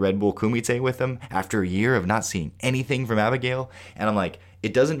performance at Red Bull Kumite with him after a year of not seeing anything from Abigail. And I'm like,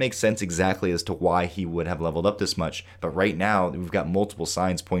 it doesn't make sense exactly as to why he would have leveled up this much, but right now we've got multiple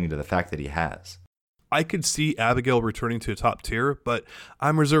signs pointing to the fact that he has. I could see Abigail returning to a top tier, but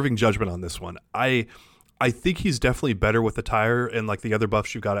I'm reserving judgment on this one. I think he's definitely better with the tire and like the other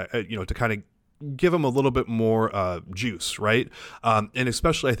buffs you got to kind of give him a little bit more juice, right? And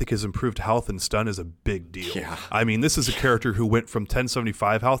especially I think his improved health and stun is a big deal. Yeah. I mean, this is a character who went from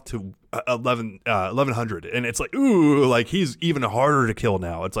 1075 health to 1100, and it's like, ooh, like he's even harder to kill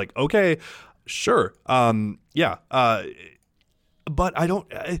now. It's like, okay, sure. But I don't.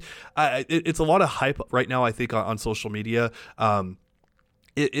 It's a lot of hype right now, I think, on social media.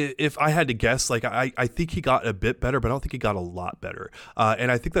 If I had to guess, like I think he got a bit better, but I don't think he got a lot better.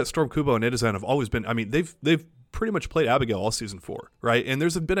 And I think that Storm Kubo and Itazan have always been. I mean, they've pretty much played Abigail all season 4, right? And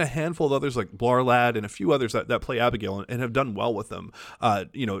there's been a handful of others like Blarlad and a few others that play Abigail and have done well with them.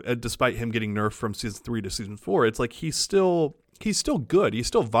 Despite him getting nerfed from season 3 to season 4, it's like he's still good. He's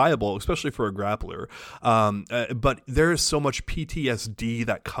still viable, especially for a grappler. But there is so much PTSD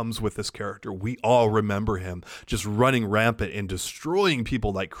that comes with this character. We all remember him just running rampant and destroying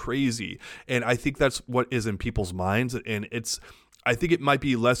people like crazy. And I think that's what is in people's minds. And I think it might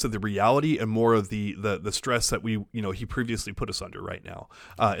be less of the reality and more of the stress that he previously put us under right now.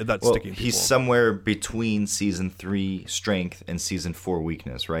 That's sticking. He's somewhere between season 3 strength and season 4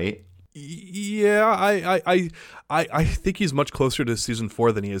 weakness, right? Yeah, I think he's much closer to season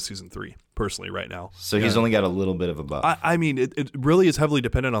 4 than he is season 3 personally right now. So he's only got a little bit of a buff. I mean, it really is heavily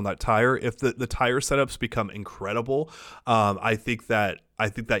dependent on that tire. If the tire setups become incredible, I think that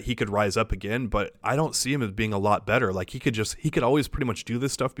he could rise up again, but I don't see him as being a lot better. Like he could always pretty much do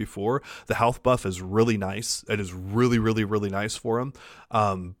this stuff before. The health buff is really nice. It is really, really, really nice for him.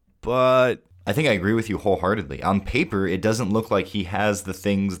 But I think I agree with you wholeheartedly. On paper, it doesn't look like he has the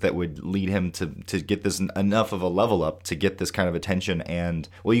things that would lead him to get this enough of a level up to get this kind of attention. And,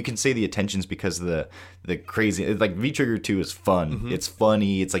 well, you can say the attention's because of the crazy, like V-Trigger 2 is fun. Mm-hmm. It's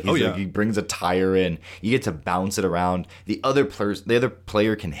funny. It's like, he brings a tire in. You get to bounce it around. The other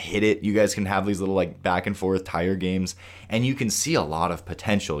player can hit it. You guys can have these little like back and forth tire games, and you can see a lot of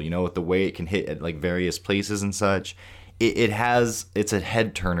potential, with the way it can hit at like various places and such. It's a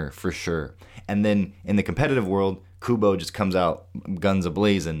head turner for sure. And then in the competitive world, Kubo just comes out guns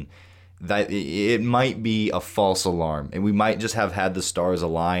a-blazing. That it might be a false alarm, and we might just have had the stars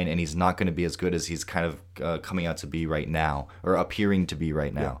align, and he's not going to be as good as he's kind of coming out to be right now, or appearing to be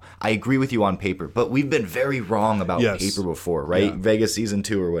right now. Yeah. I agree with you on paper, but we've been very wrong about paper before, right? Yeah. Vegas season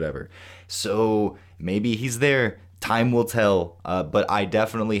 2 or whatever. So maybe he's there. Time will tell, but I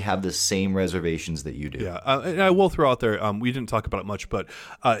definitely have the same reservations that you do. Yeah, and I will throw out there, we didn't talk about it much, but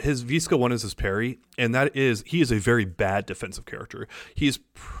his V-Skill 1 is his parry, and he is a very bad defensive character. He's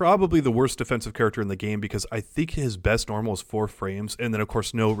probably the worst defensive character in the game because I think his best normal is 4 frames, and then, of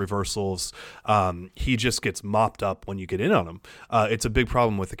course, no reversals. He just gets mopped up when you get in on him. It's a big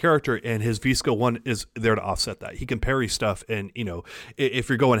problem with the character, and his V-Skill 1 is there to offset that. He can parry stuff, and, if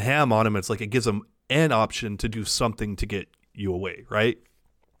you're going ham on him, it's like it gives him an option to do something to get you away, right?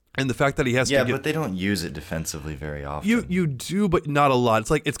 And the fact that he has to but they don't use it defensively very often. You do, but not a lot.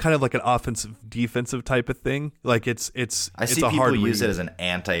 It's kind of like an offensive defensive type of thing. Like I see people use it as an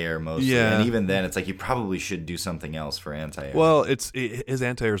anti-air mostly, and even then, it's like you probably should do something else for anti-air. Well, his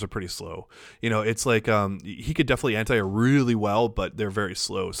anti-airs are pretty slow. It's like he could definitely anti-air really well, but they're very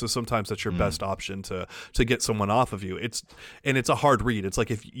slow. So sometimes that's your best option to get someone off of you. It's a hard read. It's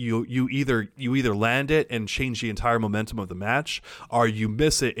like if you either land it and change the entire momentum of the match, or you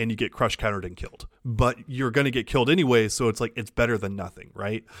miss it and you get crush countered and killed, but you're going to get killed anyway. So it's like, it's better than nothing,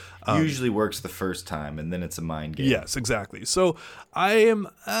 right? Usually works the first time, and then it's a mind game. Yes, exactly. So I am,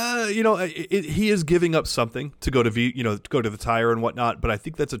 he is giving up something to go to to go to the tire and whatnot. But I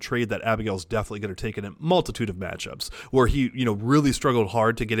think that's a trade that Abigail's definitely going to take in a multitude of matchups where he, really struggled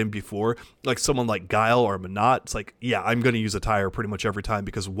hard to get in before, like someone like Guile or Menat. It's like, yeah, I'm going to use a tire pretty much every time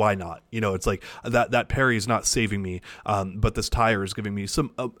because why not? It's like that parry is not saving me, but this tire is giving me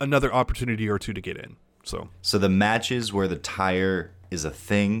another opportunity or two to get in. So the matches where the tire is a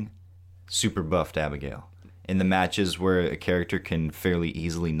thing, super buffed Abigail. In the matches where a character can fairly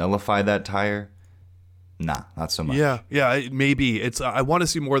easily nullify that tire, nah, not so much. Yeah, maybe I want to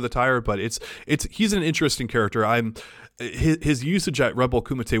see more of the tire, but he's an interesting character. His usage at Rebel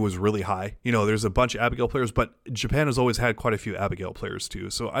Kumite was really high. There's a bunch of Abigail players, but Japan has always had quite a few Abigail players too.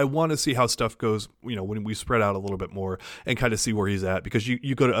 So I want to see how stuff goes, when we spread out a little bit more and kind of see where he's at, because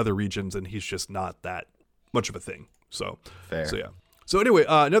you go to other regions and he's just not that much of a thing. So fair. So yeah. So anyway,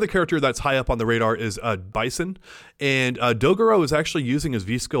 another character that's high up on the radar is Bison, and Dogoro is actually using his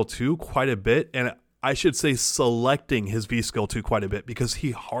V skill 2 quite a bit, and I should say selecting his V skill 2 quite a bit because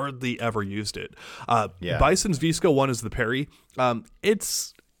he hardly ever used it. Bison's V skill 1 is the parry.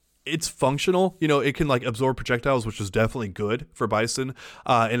 It's functional. It can like absorb projectiles, which is definitely good for Bison.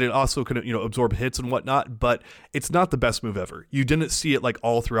 And it also can, absorb hits and whatnot, but it's not the best move ever. You didn't see it like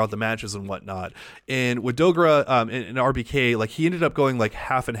all throughout the matches and whatnot. And with Dogura in RBK, like he ended up going like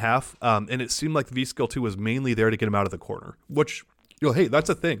half and half. And it seemed like the V skill 2 was mainly there to get him out of the corner, which, hey, that's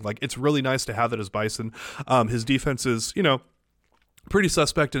a thing. Like, it's really nice to have that as Bison. His defense is, pretty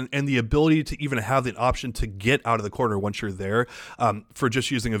suspect, and the ability to even have the option to get out of the corner once you're there for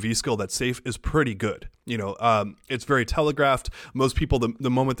just using a V skill that's safe is pretty good. It's very telegraphed. Most people, the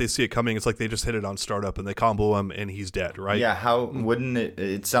moment they see it coming, it's like they just hit it on startup and they combo him and he's dead, right? Yeah, how wouldn't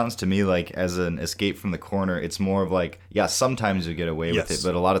it sounds to me like as an escape from the corner, it's more of like, yeah, sometimes you get away with it,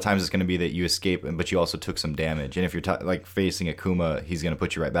 but a lot of times it's going to be that you escape, but you also took some damage. And if you're like facing Akuma, he's going to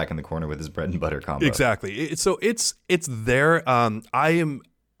put you right back in the corner with his bread and butter combo. Exactly. So it's there. I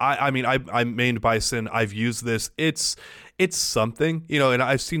mained Bison. I've used this. It's something, and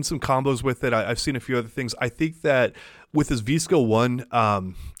I've seen some combos with it. I've seen a few other things. I think that with his V skill 1,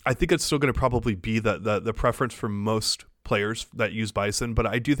 I think it's still going to probably be the preference for most players that use Bison, but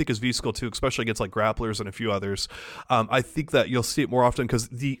I do think his V skill 2, especially against like grapplers and a few others, I think that you'll see it more often because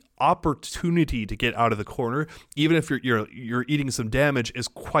the opportunity to get out of the corner, even if you're eating some damage, is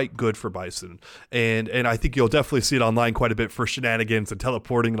quite good for Bison, and I think you'll definitely see it online quite a bit for shenanigans and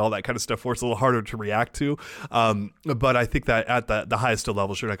teleporting and all that kind of stuff where it's a little harder to react to, but I think that at the highest of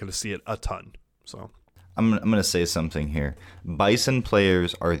levels you're not going to see it a ton. So I'm going to say something here. Bison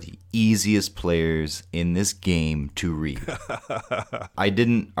players are the easiest players in this game to read.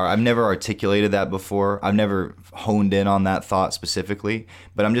 I've never articulated that before. I've never honed in on that thought specifically,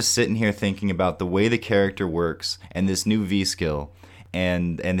 but I'm just sitting here thinking about the way the character works and this new V skill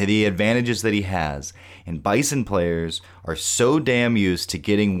and the advantages that he has. And Bison players are so damn used to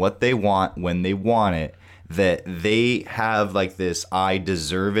getting what they want when they want it that they have like this I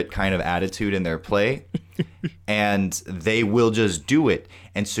deserve it kind of attitude in their play and they will just do it.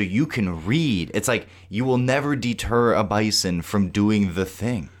 And so you can read. It's like you will never deter a Bison from doing the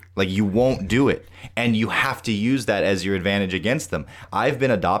thing. Like you won't do it. And you have to use that as your advantage against them. I've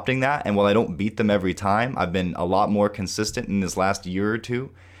been adopting that, and while I don't beat them every time, I've been a lot more consistent in this last year or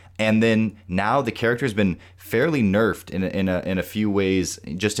two. And then now the character's been fairly nerfed in a few ways,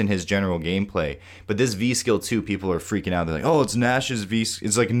 just in his general gameplay. But this V skill 2, people are freaking out. They're like, "Oh, it's Nash's V.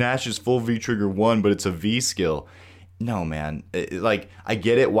 It's like Nash's full V trigger 1, but it's a V skill." No, man. Like, I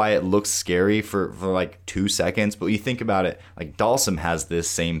get it why it looks scary for like 2 seconds, but when you think about it, like Dalsum has this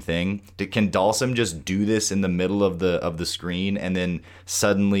same thing. Can Dalsum just do this in the middle of the screen and then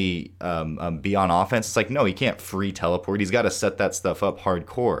suddenly be on offense? It's like, no, he can't free teleport. He's got to set that stuff up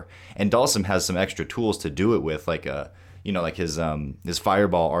hardcore. And Dalsum has some extra tools to do it with, like like his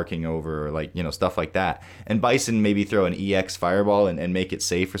fireball arcing over, or like, stuff like that. And Bison maybe throw an EX fireball and make it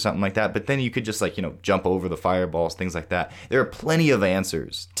safe or something like that. But then you could just like, jump over the fireballs, things like that. There are plenty of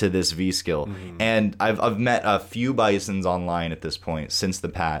answers to this V skill. Mm-hmm. And I've met a few Bisons online at this point since the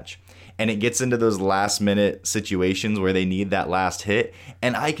patch. And it gets into those last minute situations where they need that last hit.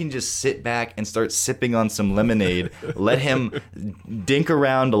 And I can just sit back and start sipping on some lemonade, let him dink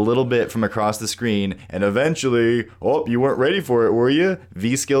around a little bit from across the screen. And eventually, you weren't ready for it, were you?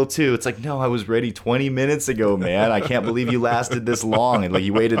 V-Skill 2. It's like, no, I was ready 20 minutes ago, man. I can't believe you lasted this long. And like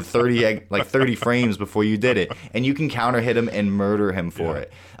you waited 30 frames before you did it. And you can counter hit him and murder him for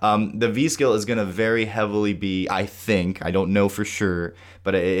it. The V-Skill is going to very heavily be, I think, I don't know for sure,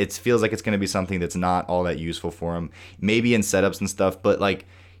 but it feels like it's going to be something that's not all that useful for him. Maybe in setups and stuff, but like,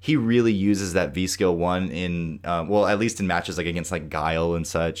 he really uses that V-Skill 1 in, well, at least in matches like against like Guile and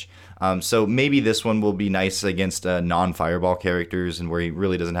such. So maybe this one will be nice against non-Fireball characters and where he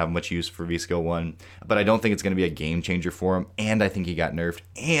really doesn't have much use for V-Skill 1. But I don't think it's going to be a game changer for him. And I think he got nerfed.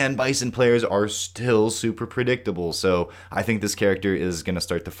 And Bison players are still super predictable. So I think this character is going to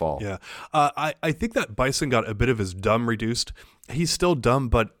start to fall. Yeah. I think that Bison got a bit of his dumb reduced. He's still dumb,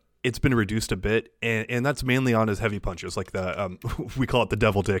 but it's been reduced a bit, and that's mainly on his heavy punches, like the we call it the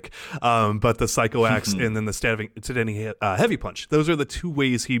devil dick, but the Psycho Axe and then the standing heavy punch. Those are the two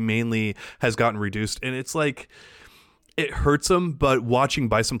ways he mainly has gotten reduced, and it's like it hurts him. But watching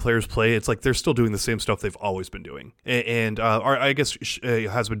Bison players play, it's like they're still doing the same stuff they've always been doing, and or I guess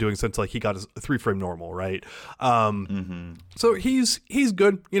has been doing since like he got his 3-frame normal, right? So he's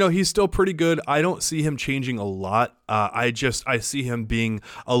good. You know, he's still pretty good. I don't see him changing a lot. I see him being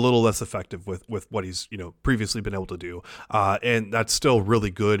a little less effective with what he's, you know, previously been able to do. And that's still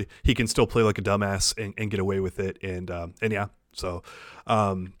really good. He can still play like a dumbass and get away with it. And yeah, so,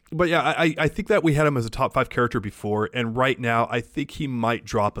 but yeah, I think that we had him as a top 5 character before. And right now I think he might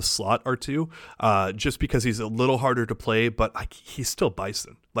drop a slot or two, just because he's a little harder to play, but he's still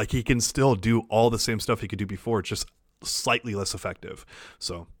Bison. Like he can still do all the same stuff he could do before, just slightly less effective.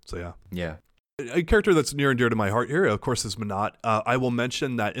 So yeah. Yeah. A character that's near and dear to my heart here, of course, is Menat. I will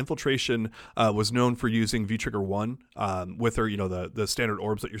mention that Infiltration was known for using V-Trigger 1 with her, you know, the standard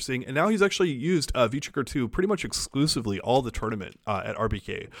orbs that you're seeing. And now he's actually used V-Trigger 2 pretty much exclusively all the tournament at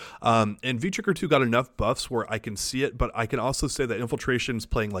RBK. And V-Trigger 2 got enough buffs where I can see it, but I can also say that Infiltration's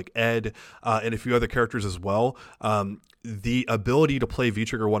playing like Ed and a few other characters as well. The ability to play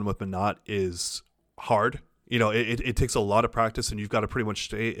V-Trigger 1 with Menat is hard. You know, it takes a lot of practice, and you've got to pretty much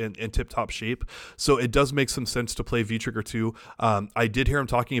stay in tip-top shape. So it does make some sense to play V-Trigger 2. I did hear him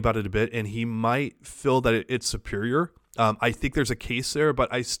talking about it a bit, and he might feel that it's superior. I think there's a case there,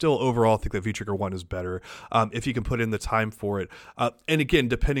 but I still overall think that V-Trigger 1 is better if you can put in the time for it. And again,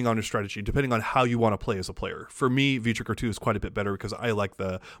 depending on your strategy, depending on how you want to play as a player. For me, V-Trigger 2 is quite a bit better because I like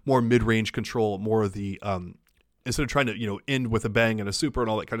the more mid-range control, more of the instead of trying to, you know, end with a bang and a super and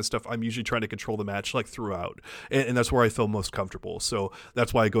all that kind of stuff, I'm usually trying to control the match like throughout. And that's where I feel most comfortable. So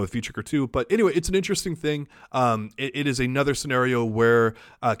that's why I go with V-Trigger 2. But anyway, it's an interesting thing. It is another scenario where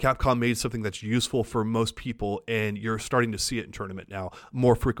Capcom made something that's useful for most people, and you're starting to see it in tournament now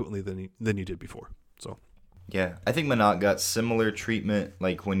more frequently than you did before. So yeah, I think Menat got similar treatment,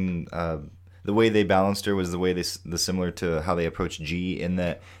 like when the way they balanced her was the way similar to how they approach G, in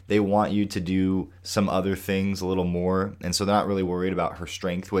that they want you to do some other things a little more, and so they're not really worried about her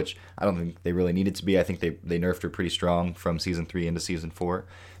strength, which I don't think they really needed to be. I think they nerfed her pretty strong from Season 3 into Season 4.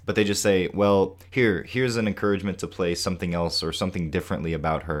 But they just say, well, here's an encouragement to play something else or something differently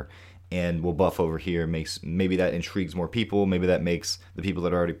about her, and we'll buff over here. Maybe that intrigues more people. Maybe that makes the people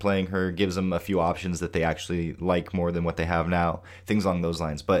that are already playing her, gives them a few options that they actually like more than what they have now. Things along those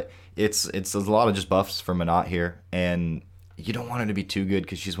lines. But it's a lot of just buffs for Menat here, and you don't want her to be too good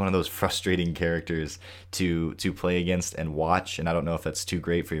because she's one of those frustrating characters to play against and watch. And I don't know if that's too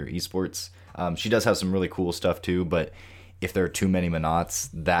great for your esports. She does have some really cool stuff too, but if there are too many Menats,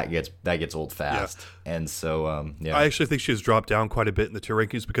 that gets old fast. Yeah. And so, yeah. I actually think she has dropped down quite a bit in the tier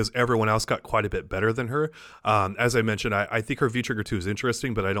rankings because everyone else got quite a bit better than her. As I mentioned, I think her V-Trigger 2 is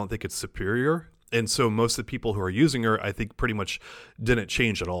interesting, but I don't think it's superior. And so most of the people who are using her, I think pretty much didn't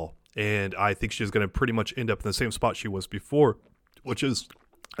change at all. And I think she's going to pretty much end up in the same spot she was before, which is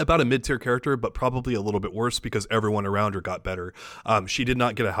about a mid-tier character, but probably a little bit worse because everyone around her got better. She did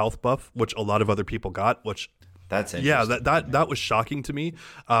not get a health buff, which a lot of other people got, which... That's interesting. Yeah, that was shocking to me.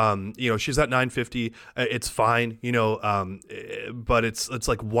 You know, she's at 950. It's fine, you know, but it's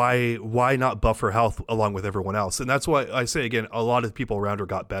like why not buff her health along with everyone else? And that's why I say again, a lot of people around her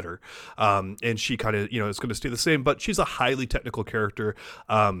got better, and she kind of, you know, is going to stay the same. But she's a highly technical character.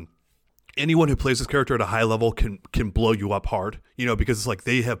 Anyone who plays this character at a high level can blow you up hard, you know, because it's like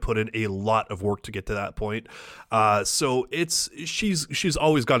they have put in a lot of work to get to that point. So she's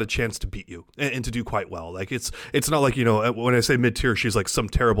always got a chance to beat you and to do quite well. Like it's not like, you know, when I say mid tier, she's like some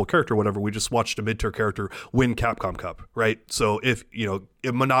terrible character, or whatever. We just watched a mid tier character win Capcom Cup, right? So if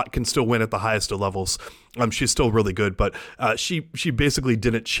Menat can still win at the highest of levels, she's still really good, but she basically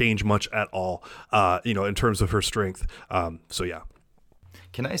didn't change much at all, you know, in terms of her strength. So yeah.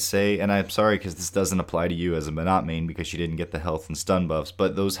 Can I say, and I'm sorry because this doesn't apply to you as a Monat main because she didn't get the health and stun buffs,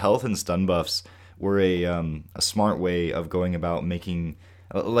 but those health and stun buffs were a smart way of going about making,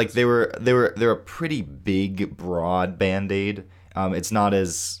 like they're a pretty big broad band-aid. It's not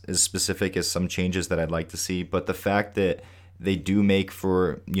as specific as some changes that I'd like to see, but the fact that they do make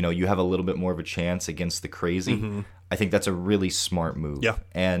for, you have a little bit more of a chance against the crazy. I think that's a really smart move. Yeah.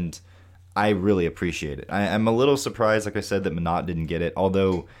 And I really appreciate it. I'm a little surprised, like I said, that Monat didn't get it,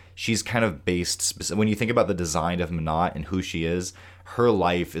 although she's kind of based, when you think about the design of Monat and who she is, her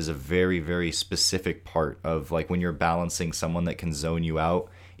life is a very, very specific part of, like, when you're balancing someone that can zone you out,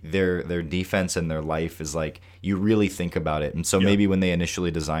 their defense and their life is like, you really think about it. And so maybe when they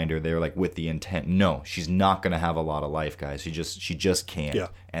initially designed her, they were like with the intent, no, she's not going to have a lot of life, guys. She just can't. Yeah.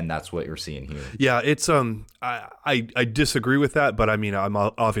 And that's what you're seeing here. Yeah, it's I disagree with that, but I mean, I'm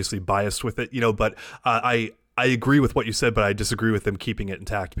obviously biased with it, but I agree with what you said, but I disagree with them keeping it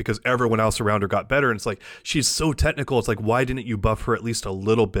intact because everyone else around her got better. And it's like, she's so technical. It's like, why didn't you buff her at least a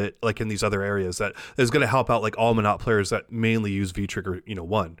little bit, like in these other areas that is going to help out like all Monat players that mainly use V-Trigger,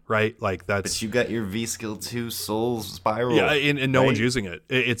 1, right? Like that's... But you got your V-Skill 2 Soul Spiral. Yeah, and no one's using it.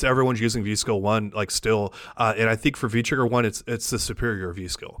 It's everyone's using V-Skill 1, like still. And I think for V-Trigger 1, it's the superior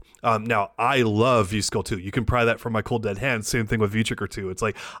V-Skill. Now, I love V-Skill 2. You can pry that from my Cold Dead Hand. Same thing with V-Trigger 2. It's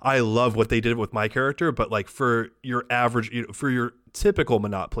like, I love what they did with my character, but like for your average, for your typical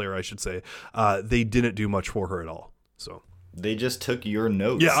Monat player, I should say, they didn't do much for her at all. So they just took your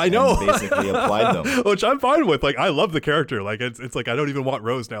notes. Yeah, I know. And basically applied them, which I'm fine with. Like, I love the character. Like, it's like I don't even want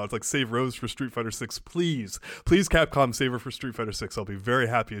Rose now. It's like, save Rose for Street Fighter 6, please, Capcom, save her for Street Fighter 6. I'll be very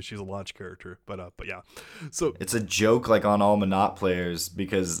happy if she's a launch character. But yeah, so it's a joke like on all Monat players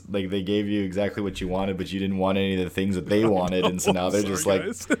because like they gave you exactly what you wanted, but you didn't want any of the things that they wanted, and so now they're just like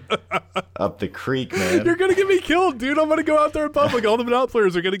up the creek, man. You're gonna get me killed, dude. I'm gonna go out there in public. All the Monat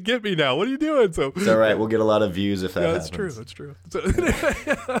players are gonna get me now. What are you doing? So it's all right. We'll get a lot of views if that happens. That's true. So,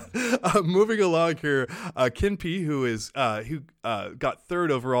 moving along here, Ken P, who got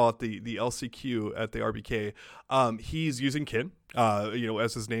third overall at the LCQ at the RBK, he's using Ken,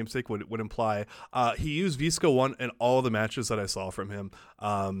 as his namesake would imply. He used V-Skill 1 in all the matches that I saw from him.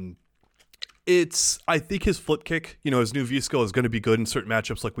 I think his flip kick, his new V-Skill is going to be good in certain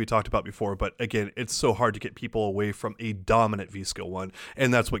matchups like we talked about before, but again, it's so hard to get people away from a dominant V-Skill 1,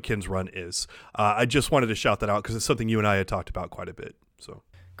 and that's what Ken's run is. I just wanted to shout that out because it's something you and I had talked about quite a bit. So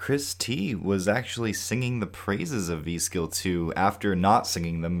Chris T was actually singing the praises of V-Skill 2 after not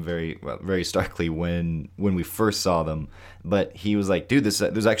singing them very starkly when we first saw them, but he was like, dude,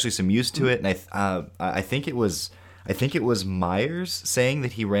 there's actually some use to it, and I think it was Myers saying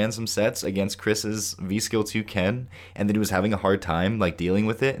that he ran some sets against Chris's V-Skill 2 Ken, and that he was having a hard time like dealing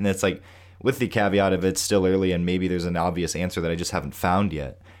with it. And it's like, with the caveat of it's still early and maybe there's an obvious answer that I just haven't found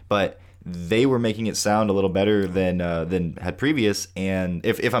yet. But they were making it sound a little better than had previous, and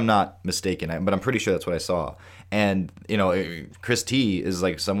if I'm not mistaken, but I'm pretty sure that's what I saw. And Chris T is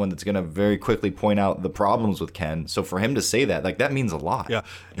like someone that's gonna very quickly point out the problems with Ken. So for him to say that, like, that means a lot. Yeah,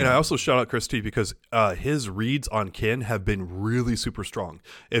 and I also shout out Chris T because his reads on Ken have been really super strong.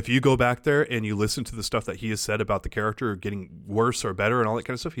 If you go back there and you listen to the stuff that he has said about the character getting worse or better and all that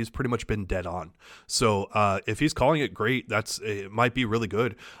kind of stuff, he's pretty much been dead on. So if he's calling it great, it might be really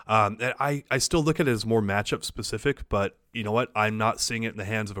good. And I still look at it as more matchup specific, but you know what? I'm not seeing it in the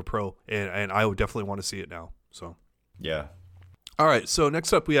hands of a pro, and I would definitely want to see it now. So, yeah. All right. So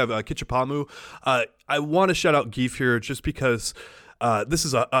next up we have Kichipamu. I want to shout out Geef here just because this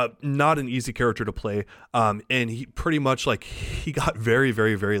is a not an easy character to play. And he pretty much he got very,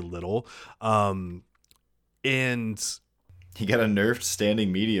 very, very little. And he got a nerfed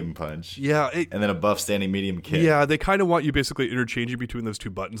standing medium punch. Yeah. And then a buff standing medium kick. Yeah, they kind of want you basically interchanging between those two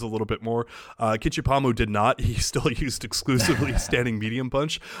buttons a little bit more. Kichipamu did not. He still used exclusively standing medium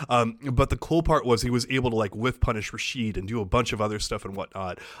punch. But the cool part was he was able to whiff punish Rashid and do a bunch of other stuff and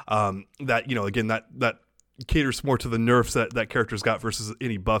whatnot. That, again, that caters more to the nerfs that characters got versus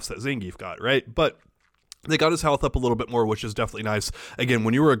any buffs that Zangief got, right? But they got his health up a little bit more, which is definitely nice. Again,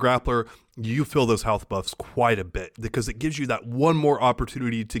 when you were a grappler, you feel those health buffs quite a bit because it gives you that one more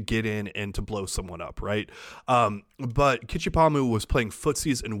opportunity to get in and to blow someone up, right? But Kichipamu was playing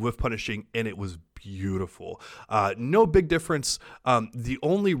footsies and whiff punishing, and it was beautiful. No big difference. The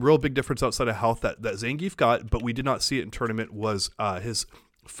only real big difference outside of health that Zangief got, but we did not see it in tournament, was his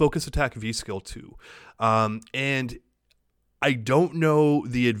focus attack V skill 2. And I don't know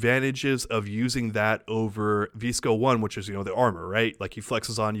the advantages of using that over V-Skill 1, which is, the armor, right? Like, he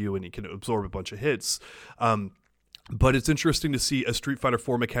flexes on you and he can absorb a bunch of hits. But it's interesting to see a Street Fighter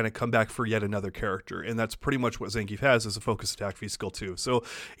 4 mechanic come back for yet another character, and that's pretty much what Zangief has as a focus attack V skill 2. So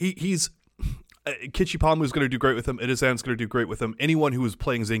he's Kichipamu is going to do great with him. Itazan's going to do great with him. Anyone who was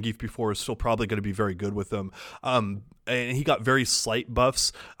playing Zangief before is still probably going to be very good with him. And he got very slight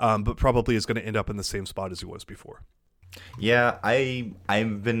buffs, but probably is going to end up in the same spot as he was before. Yeah,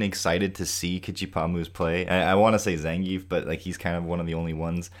 I've been excited to see Kichipamu's play. I want to say Zangief, but like he's kind of one of the only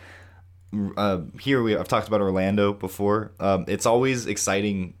ones. I've talked about Orlando before. It's always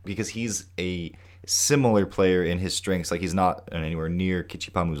exciting because he's a similar player in his strengths. Like he's not anywhere near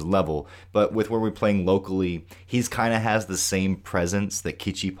Kichipamu's level, but with where we're playing locally, he's kind of has the same presence that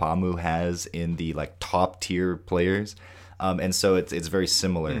Kichipamu has in the like top tier players, and so it's very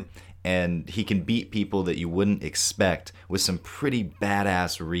similar. And he can beat people that you wouldn't expect with some pretty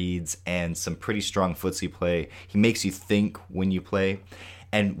badass reads and some pretty strong footsie play. He makes you think when you play.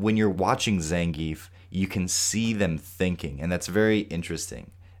 And when you're watching Zangief, you can see them thinking, and that's very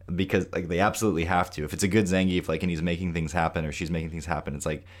interesting because like they absolutely have to. If it's a good Zangief, like and he's making things happen or she's making things happen, it's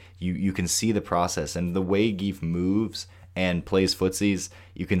like you can see the process and the way Gief moves and plays footsies.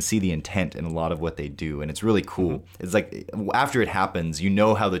 You can see the intent in a lot of what they do, and it's really cool. It's like after it happens, you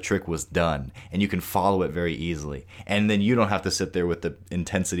know how the trick was done, and you can follow it very easily. And then you don't have to sit there with the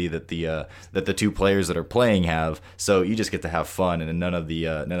intensity that the two players that are playing have. So you just get to have fun, and none of the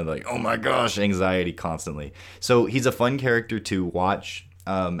like oh my gosh anxiety constantly. So he's a fun character to watch,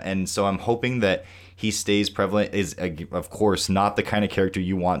 and so I'm hoping that he stays prevalent. Is of course not the kind of character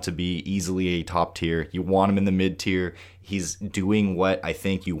you want to be easily a top tier. You want him in the mid tier. He's doing what I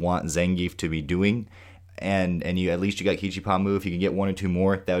think you want Zangief to be doing, and you at least you got Kichipamu. If you can get one or two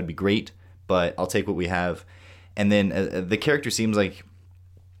more, that would be great. But I'll take what we have. And then the character seems like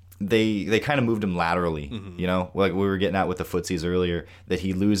they kind of moved him laterally, you know, like we were getting at with the footsies earlier. That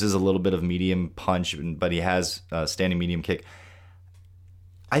he loses a little bit of medium punch, but he has standing medium kick.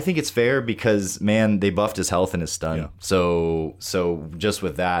 I think it's fair because, man, they buffed his health and his stun. Yeah. So just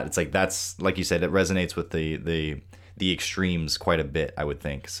with that, it's like that's like you said, it resonates with the extremes quite a bit, I would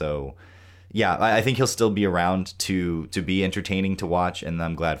think. So yeah, I think he'll still be around to be entertaining to watch, and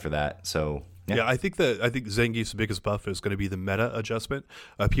I'm glad for that. So yeah, I think Zangief's biggest buff is going to be the meta adjustment.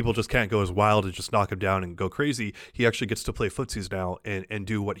 People just can't go as wild and just knock him down and go crazy. He actually gets to play footsies now and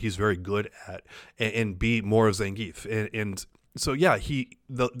do what he's very good at and be more of Zangief. And so yeah,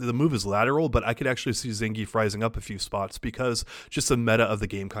 the move is lateral, but I could actually see Zangief rising up a few spots because just the meta of the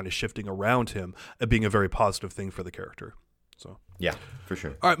game kind of shifting around him and being a very positive thing for the character. So yeah, for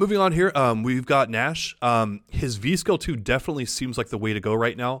sure. All right, moving on here. We've got Nash. His V skill 2 definitely seems like the way to go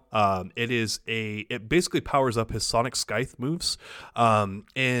right now. It basically powers up his Sonic Scythe moves,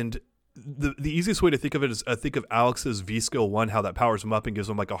 and the easiest way to think of it is think of Alex's V skill 1, how that powers him up and gives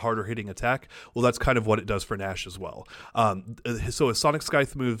him like a harder hitting attack. Well, that's kind of what it does for Nash as well. So his Sonic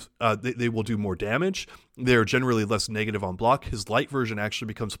Scythe moves, they will do more damage. They're generally less negative on block. His light version actually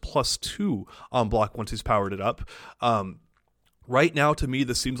becomes +2 on block once he's powered it up. Right now, to me,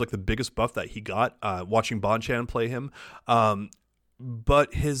 this seems like the biggest buff that he got watching Bonchan play him.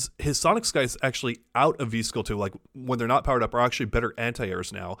 But his Sonic Scythes actually out of V skill 2, like when they're not powered up, are actually better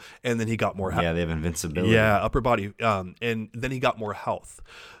anti-airs now. And then he got more health. Yeah, they have invincibility. Yeah, upper body. And then he got more health.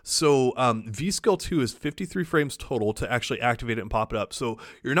 So V skill 2 is 53 frames total to actually activate it and pop it up. So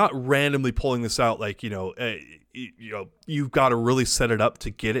you're not randomly pulling this out like, you've got to really set it up to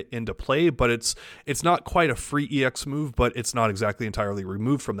get it into play, but it's not quite a free EX move, but it's not exactly entirely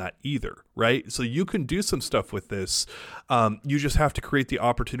removed from that either, right? So you can do some stuff with this. You just have to create the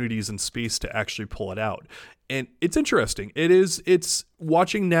opportunities and space to actually pull it out. And it's interesting. It's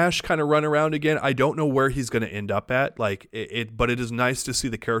watching Nash kind of run around again. I don't know where he's going to end up at, but it is nice to see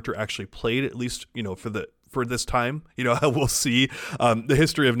the character actually played, at least, for this time. We'll see. The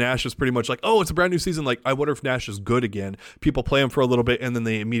history of Nash is pretty much like, oh, it's a brand new season. Like, I wonder if Nash is good again. People play him for a little bit and then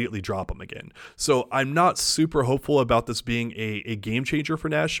they immediately drop him again. So I'm not super hopeful about this being a game changer for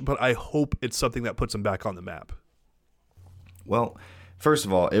Nash, but I hope it's something that puts him back on the map. Well, first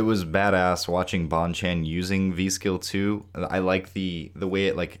of all, it was badass watching Bonchan using V skill 2. I like the way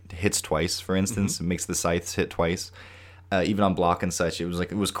it hits twice, for instance. It makes the scythes hit twice. Even on block and such, it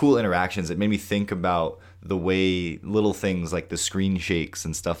was cool interactions. It made me think about the way little things like the screen shakes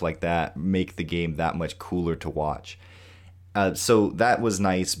and stuff like that make the game that much cooler to watch. So that was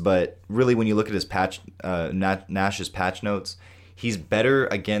nice, but really when you look at his Nash's patch notes, he's better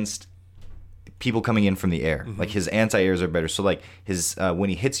against people coming in from the air. Like his anti-airs are better. So like his when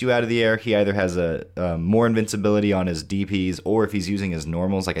he hits you out of the air, he either has a more invincibility on his DPs, or if he's using his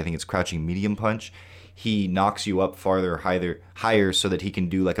normals, like I think it's crouching medium punch, he knocks you up farther, higher, so that he can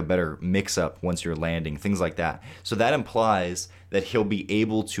do like a better mix-up once you're landing, things like that. So that implies that he'll be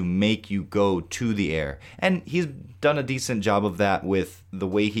able to make you go to the air. And he's done a decent job of that with the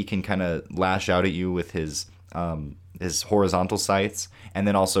way he can kind of lash out at you with his horizontal sights, and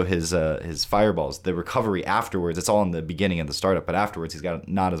then also his fireballs. The recovery afterwards, it's all in the beginning of the startup, but afterwards he's got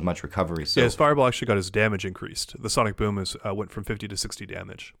not as much recovery. So yeah, his fireball actually got his damage increased. The sonic boom went from 50 to 60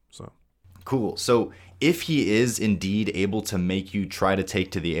 damage. So cool. So if he is indeed able to make you try to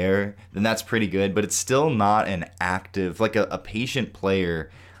take to the air, then that's pretty good, but it's still not an active, like a patient player,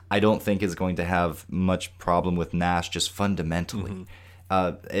 I don't think is going to have much problem with Nash just fundamentally.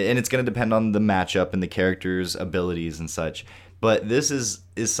 Mm-hmm. And it's going to depend on the matchup and the character's abilities and such. But this is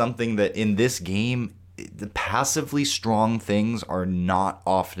something that in this game, the passively strong things are not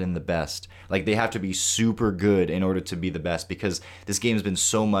often the best. Like, they have to be super good in order to be the best, because this game's been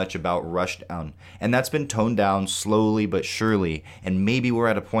so much about rushdown. And that's been toned down slowly but surely. And maybe we're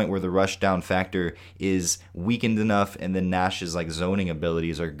at a point where the rushdown factor is weakened enough, and then Nash's like zoning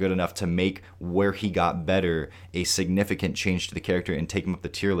abilities are good enough to make where he got better a significant change to the character and take him up the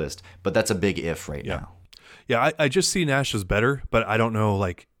tier list. But that's a big if right now. Yeah, I just see Nash as better, but I don't know,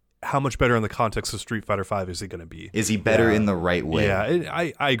 like, how much better in the context of Street Fighter V is he going to be? Is he better in the right way?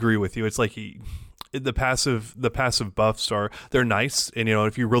 Yeah, I agree with you. It's like the passive buffs they're nice, and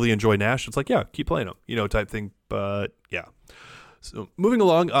if you really enjoy Nash, it's like, yeah, keep playing him, type thing. But yeah. So moving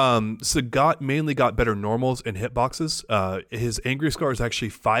along, Sagat mainly got better normals and hitboxes. His Angry Scar is actually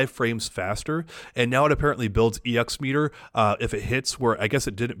 5 frames faster, and now it apparently builds EX meter if it hits, where I guess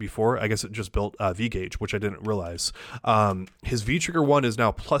it didn't before. I guess it just built V gauge, which I didn't realize. His V trigger 1 is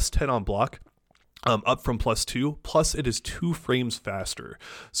now plus 10 on block. Up from plus 2, plus it is 2 frames faster.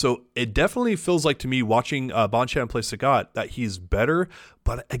 So it definitely feels like to me, watching Bonchan play Sagat, that he's better,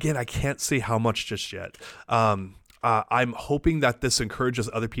 but again, I can't say how much just yet. I'm hoping that this encourages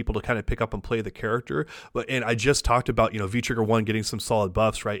other people to kind of pick up and play the character. And I just talked about, V Trigger 1 getting some solid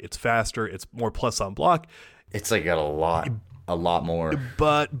buffs, right? It's faster, it's more plus on block. It's like got a lot more.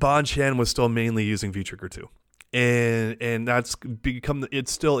 But Bonchan was still mainly using V Trigger 2. And that's become, it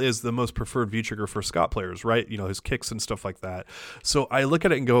still is the most preferred V trigger for Scott players, right? His kicks and stuff like that. So I look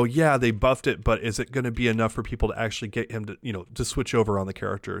at it and go, yeah, they buffed it, but is it going to be enough for people to actually get him to, to switch over on the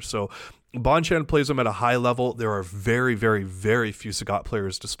character? So Bonchan plays him at a high level. There are very, very, very few Sagat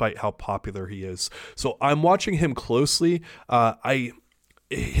players, despite how popular he is. So I'm watching him closely.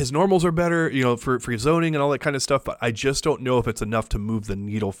 His normals are better, for zoning and all that kind of stuff, but I just don't know if it's enough to move the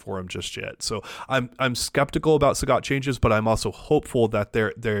needle for him just yet. So I'm skeptical about Sagat changes, but I'm also hopeful that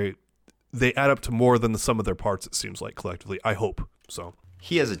they add up to more than the sum of their parts, it seems like, collectively. I hope so.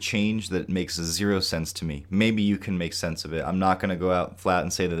 He has a change that makes 0 sense to me. Maybe you can make sense of it. I'm not going to go out flat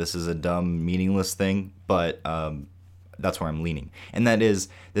and say that this is a dumb, meaningless thing, but that's where I'm leaning. And that is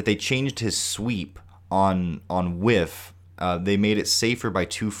that they changed his sweep on whiff. They made it safer by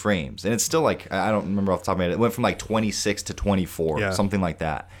 2 frames. And it's still like, I don't remember off the top of my head, it went from like 26 to 24, something like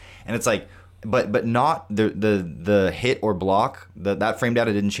that. And it's like, but not the hit or block, that frame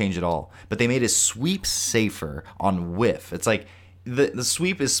data didn't change at all. But they made his sweep safer on whiff. It's like, the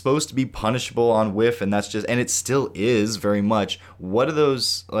sweep is supposed to be punishable on whiff, and it still is very much. What are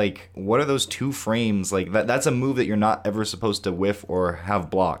those 2 frames? Like that's a move that you're not ever supposed to whiff or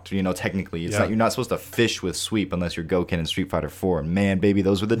have blocked. Technically, it's not, you're not supposed to fish with sweep unless you're Gouken in Street Fighter 4. Man, baby,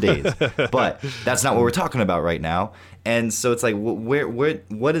 those were the days. But that's not what we're talking about right now. And so it's like,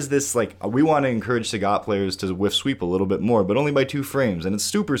 what is this like? We want to encourage Sagat players to whiff sweep a little bit more, but only by 2 frames, and it's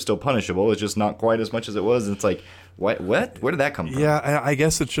super still punishable. It's just not quite as much as it was. And it's like, what? Where did that come from? Yeah, I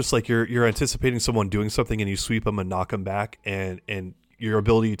guess it's just like you're anticipating someone doing something and you sweep them and knock them back, and your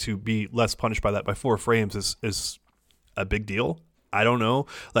ability to be less punished by that by 4 frames is a big deal. I don't know.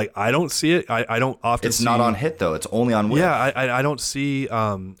 Like, I don't see it. I don't often. It's not on hit though. It's only on whiff. Yeah, I don't see.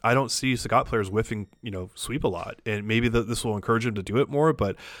 I don't see Sagat players whiffing, sweep a lot, and maybe this will encourage them to do it more.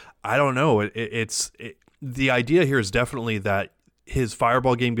 But I don't know. The idea here is definitely that his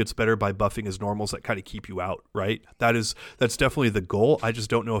fireball game gets better by buffing his normals that kind of keep you out, right? That's definitely the goal. I just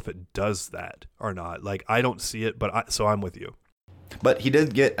don't know if it does that or not. Like, I don't see it, so I'm with you. But he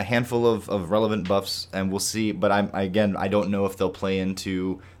did get a handful of relevant buffs, and we'll see. But I don't know if they'll play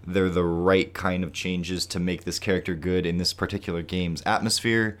into the right kind of changes to make this character good in this particular game's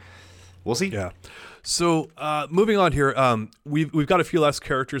atmosphere. We'll see. Yeah. So moving on here, we've got a few less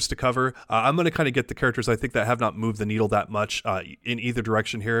characters to cover. I'm going to kind of get the characters I think that have not moved the needle that much in either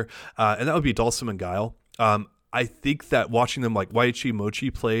direction here, and that would be Dhalsim and Guile. I think that watching them like Waichi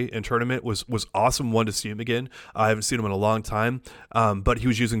Mochi play in tournament was awesome. One, to see him again. I haven't seen him in a long time, but he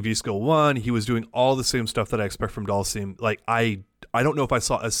was using V-Skill 1. He was doing all the same stuff that I expect from Dhalsim. Like, I don't know if I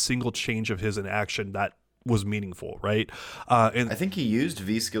saw a single change of his in action that was meaningful, right? And I think he used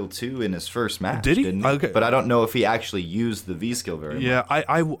V-Skill 2 in his first match. Did he? Didn't he? Okay. But I don't know if he actually used the V-Skill very much. yeah,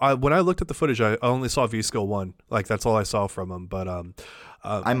 I when I looked at the footage, I only saw V-Skill 1. Like, that's all I saw from him. But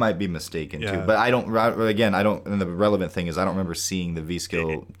I might be mistaken Yeah. too, but I don't. Again, I don't. And the relevant thing is, I don't remember seeing the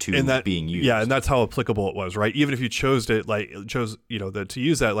V-Skill 2 being used. Yeah, and that's how applicable it was, right? Even if you chose to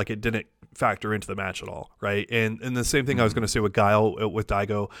use that, like, it didn't factor into the match at all, right? And the same thing I was going to say with Guile with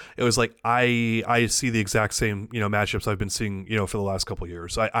Daigo. It was like I see the exact same matchups I've been seeing for the last couple of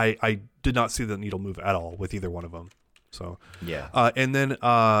years. I did not see the needle move at all with either one of them. So yeah. And then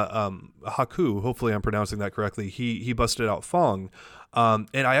Haku, hopefully I'm pronouncing that correctly. He busted out Fong. And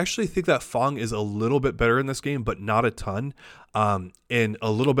I actually think that Fong is a little bit better in this game, but not a ton. And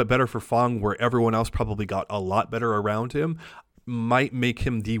a little bit better for Fong, where everyone else probably got a lot better around him, might make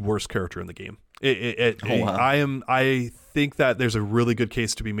him the worst character in the game. Wow. I think that there's a really good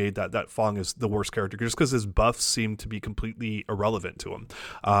case to be made that Fong is the worst character, just because his buffs seem to be completely irrelevant to him.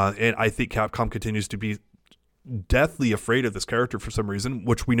 And I think Capcom continues to be deathly afraid of this character for some reason,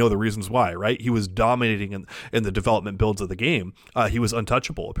 which we know the reasons why, right? He was dominating in the development builds of the game. He was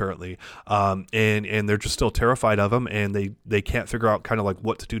untouchable, apparently. And they're just still terrified of him, and they can't figure out kind of like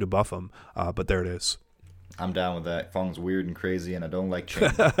what to do to buff him. But there it is. I'm down with that. Fong's weird and crazy, and I don't like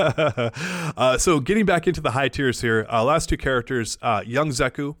change. So getting back into the high tiers here, last two characters, Young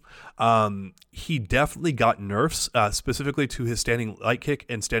Zeku. He definitely got nerfs, specifically to his standing light kick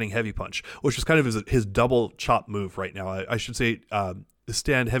and standing heavy punch, which is kind of his double chop move right now. I should say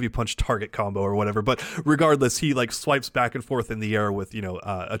stand heavy punch target combo or whatever, but regardless, he like swipes back and forth in the air with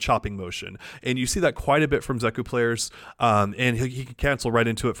a chopping motion, and you see that quite a bit from Zeku players. And he can cancel right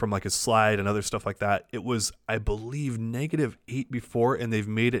into it from like his slide and other stuff like that. It was, I believe, -8 before, and they've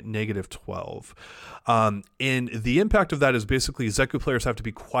made it -12. And the impact of that is basically Zeku players have to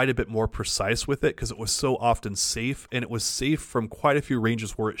be quite a bit more precise with it, because it was so often safe, and it was safe from quite a few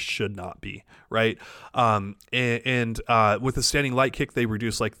ranges where it should not be, right? And with the standing light kick, they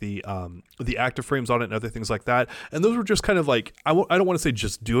reduced like the active frames on it and other things like that. And those were just kind of like, I don't want to say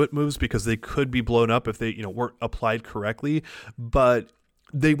just do it moves, because they could be blown up if they weren't applied correctly, but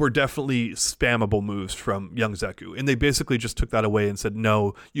they were definitely spammable moves from Young Zeku, and they basically just took that away and said,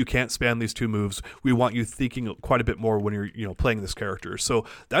 no, you can't spam these two moves. We want you thinking quite a bit more when you're playing this character. So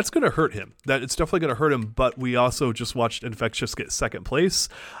that's going to hurt him. It's definitely going to hurt him. But we also just watched Infectious get second place,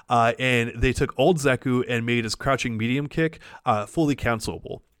 and they took old Zeku and made his crouching medium kick fully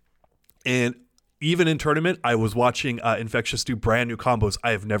cancelable. And even in tournament, I was watching Infectious do brand new combos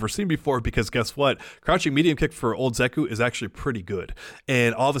I have never seen before, because guess what? Crouching medium kick for old Zeku is actually pretty good.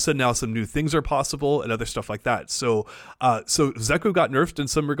 And all of a sudden now some new things are possible and other stuff like that. So Zeku got nerfed in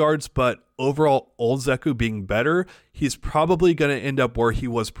some regards, but overall, old Zeku being better, he's probably going to end up where he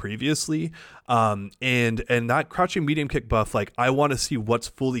was previously. And that crouching medium kick buff, like, I want to see what's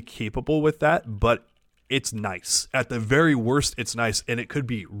fully capable with that, but it's nice. At the very worst, it's nice, and it could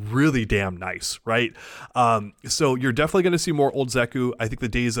be really damn nice, right? So you're definitely going to see more old Zeku. I think the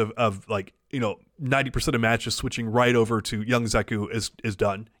days of like 90% of matches switching right over to Young Zeku is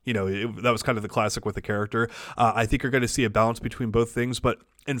done. That was kind of the classic with the character. I think you're going to see a balance between both things, but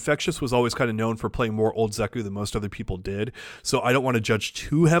Infectious was always kind of known for playing more old Zeku than most other people did, so I don't want to judge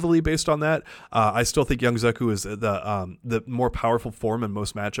too heavily based on that. I still think Young Zeku is the more powerful form in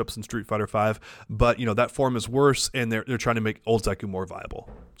most matchups in Street Fighter V, but that form is worse, and they're trying to make old Zeku more viable.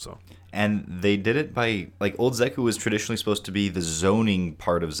 So. And they did it by, like, old Zeku was traditionally supposed to be the zoning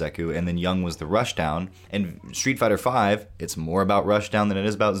part of Zeku, and then Young was the rushdown. And Street Fighter V, it's more about rushdown than it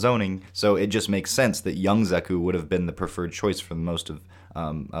is about zoning, so it just makes sense that Young Zeku would have been the preferred choice for most of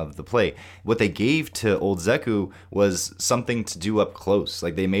the play. What they gave to old Zeku was something to do up close.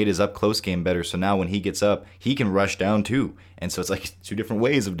 Like, they made his up close game better, so now when he gets up, he can rush down too. And so it's like two different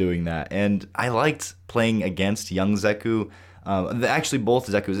ways of doing that. And I liked playing against Young Zeku. Actually, both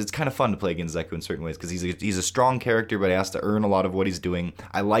Zekus. It's kind of fun to play against Zeku in certain ways, because he's a strong character, but he has to earn a lot of what he's doing.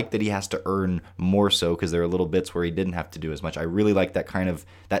 I like that he has to earn more so, because there are little bits where he didn't have to do as much. I really like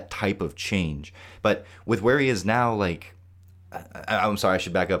that type of change. But with where he is now, like, I'm sorry, I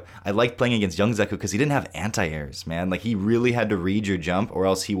should back up. I liked playing against Young Zeku because he didn't have anti-airs, man. Like, he really had to read your jump, or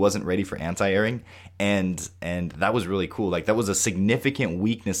else he wasn't ready for anti-airing, and that was really cool. Like, that was a significant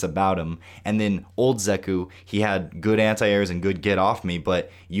weakness about him. And then old Zeku, he had good anti-airs and good get off me,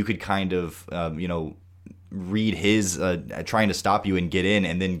 but you could kind of read his trying to stop you and get in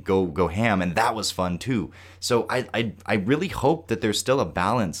and then go ham, and that was fun too. So I really hope that there's still a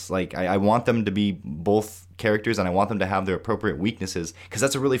balance. Like I want them to be both characters, and I want them to have their appropriate weaknesses, because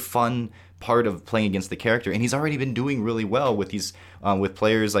that's a really fun part of playing against the character. And he's already been doing really well with these with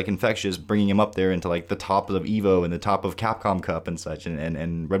players like Infectious, bringing him up there into like the top of Evo and the top of Capcom Cup and such,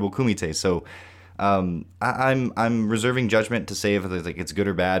 and Red Bull Kumite. So I'm reserving judgment to say if it's good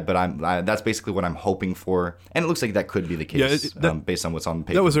or bad, but that's basically what I'm hoping for, and it looks like that could be the case based on what's on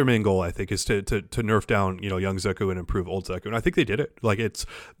paper. That was their main goal, I think, is to nerf down young Zeku and improve old Zeku, and I think they did it. Like, it's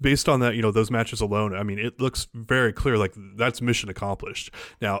based on that those matches alone. I mean, it looks very clear like that's mission accomplished.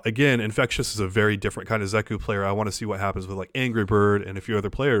 Now, again, Infectious is a very different kind of Zeku player. I want to see what happens with like Angry Bird and a few other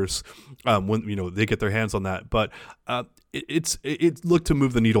players when they get their hands on that. But it looked to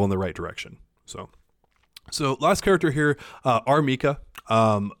move the needle in the right direction. So last character here, R. Mika.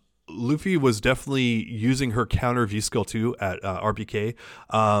 Luffy was definitely using her counter V skill 2 at RBK.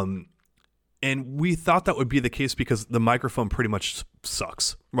 And we thought that would be the case because the microphone pretty much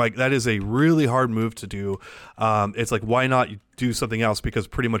sucks. Like, that is a really hard move to do. It's like, why not do something else? Because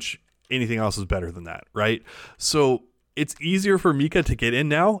pretty much anything else is better than that, right? So it's easier for Mika to get in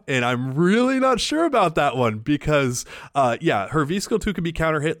now, and I'm really not sure about that one because, her V skill 2 can be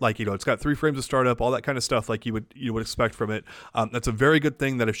counter hit. Like, it's got 3 frames of startup, all that kind of stuff like you would expect from it. That's a very good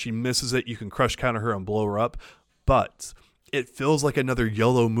thing that if she misses it, you can crush counter her and blow her up. But it feels like another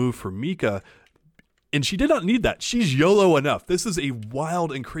YOLO move for Mika, and she did not need that. She's YOLO enough. This is a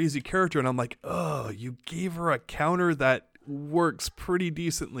wild and crazy character, and I'm like, oh, you gave her a counter that works pretty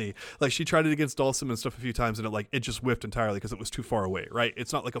decently. Like, she tried it against Dhalsim and stuff a few times, and it just whiffed entirely because it was too far away, right?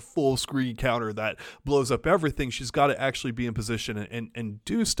 It's not like a full screen counter that blows up everything. She's got to actually be in position and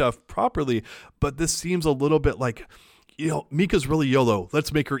do stuff properly. But this seems a little bit like, Mika's really YOLO.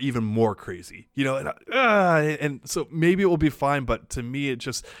 Let's make her even more crazy, and so maybe it will be fine. But to me,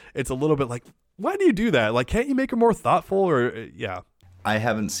 it's a little bit like, why do you do that? Like, can't you make her more thoughtful? Or yeah. I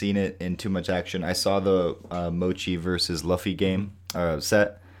haven't seen it in too much action. I saw the Mochi versus Luffy game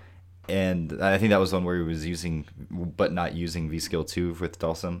set, and I think that was one where he was using, but not using V skill 2 with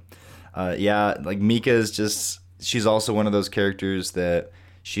Dhalsim. Like, Mika is she's also one of those characters that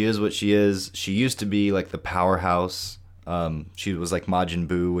she is what she is. She used to be like the powerhouse. She was like Majin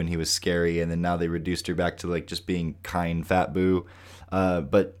Buu when he was scary, and then now they reduced her back to like just being kind fat Buu.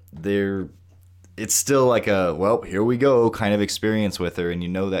 But it's still like a, well, here we go kind of experience with her, and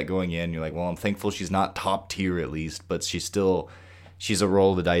that going in, you're like, well, I'm thankful she's not top tier at least, but she's a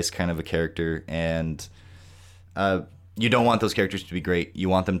roll of the dice kind of a character, and you don't want those characters to be great. You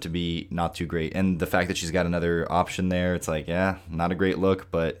want them to be not too great, and the fact that she's got another option there, it's like, yeah, not a great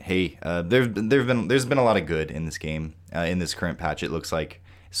look, but hey, there's been a lot of good in this game, in this current patch, it looks like.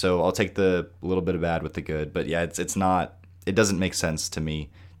 So I'll take the little bit of bad with the good, but yeah, it doesn't make sense to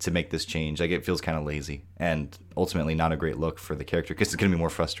me to make this change. Like, it feels kind of lazy and ultimately not a great look for the character because it's going to be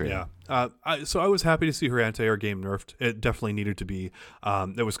more frustrating. Yeah. So I was happy to see her anti-air game nerfed. It definitely needed to be.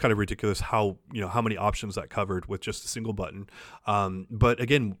 It was kind of ridiculous how many options that covered with just a single button. But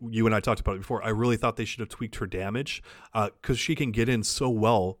again, you and I talked about it before. I really thought they should have tweaked her damage because she can get in so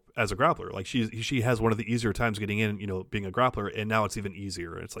well as a grappler. Like, she has one of the easier times getting in, being a grappler, and now it's even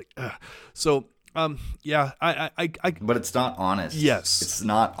easier. It's like, so. But it's not honest. Yes. It's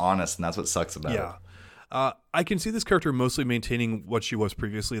not honest, and that's what sucks about it. Yeah. I can see this character mostly maintaining what she was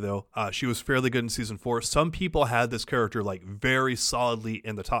previously, though. She was fairly good in Season 4. Some people had this character, like, very solidly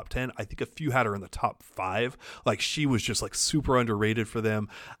in the top 10. I think a few had her in the top 5. Like, she was just, like, super underrated for them.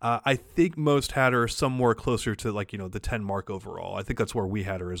 I think most had her somewhere closer to, like, the 10 mark overall. I think that's where we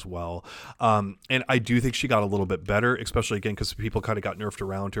had her as well. And I do think she got a little bit better, especially, again, because people kind of got nerfed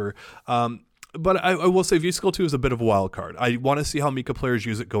around her. But I will say V-Skill 2 is a bit of a wild card. I want to see how Mika players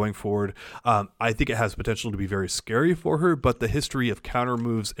use it going forward. I think it has potential to be very scary for her, but the history of counter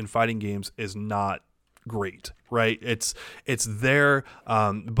moves in fighting games is not great, right? It's there,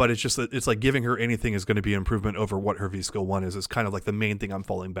 but it's like giving her anything is going to be an improvement over what her V-Skill 1 is kind of like the main thing I'm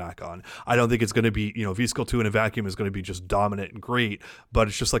falling back on. I don't think it's going to be, V-Skill 2 in a vacuum is going to be just dominant and great, but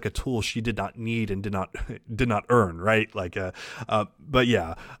it's just like a tool she did not need and did not earn, right? Like, but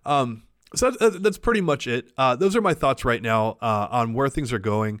yeah. So that's pretty much it. Those are my thoughts right now on where things are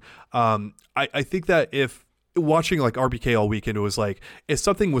going. I think that if watching like RBK all weekend, it was like, if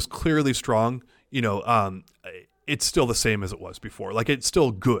something was clearly strong, it's still the same as it was before. Like, it's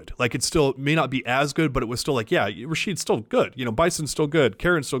still good. Like, it still may not be as good, but it was still like, yeah, Rashid's still good. Bison's still good.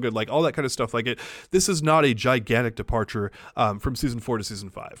 Karen's still good. Like, all that kind of stuff. Like, this is not a gigantic departure from Season 4 to Season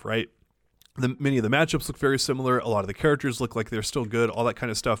 5, right? Many of the matchups look very similar. A lot of the characters look like they're still good, all that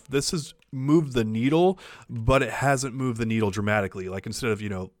kind of stuff. This has moved the needle, but it hasn't moved the needle dramatically. Like instead of,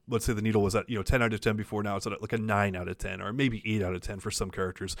 let's say the needle was at, 10 out of 10 before, now it's at like a 9 out of 10 or maybe 8 out of 10 for some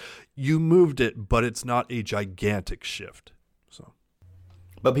characters. You moved it, but it's not a gigantic shift. So,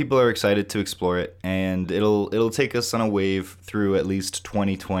 but people are excited to explore it, and it'll take us on a wave through at least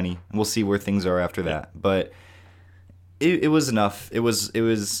 2020, and we'll see where things are after that. But it was enough. It was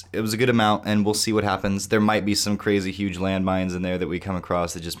a good amount, and we'll see what happens. There might be some crazy huge landmines in there that we come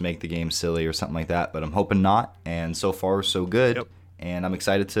across that just make the game silly or something like that, but I'm hoping not. And so far, so good. Yep. And I'm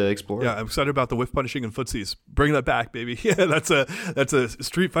excited to explore. Yeah, I'm excited about the whiff punishing and footsies. Bring that back, baby. Yeah, that's a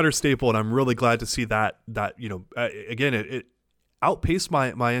Street Fighter staple, and I'm really glad to see that. Again, it outpaced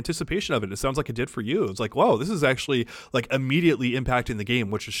my anticipation of it. It sounds like it did for you. It's like, whoa, this is actually like immediately impacting the game,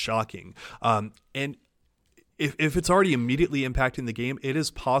 which is shocking. And if it's already immediately impacting the game, it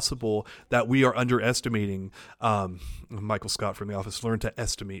is possible that we are underestimating. Michael Scott from The Office, learn to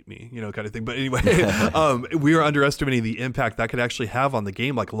estimate me, kind of thing. But anyway, we are underestimating the impact that could actually have on the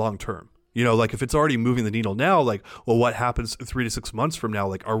game, like long term. Like if it's already moving the needle now, like, well, what happens 3 to 6 months from now?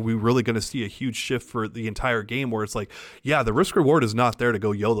 Like, are we really going to see a huge shift for the entire game where it's like, yeah, the risk reward is not there to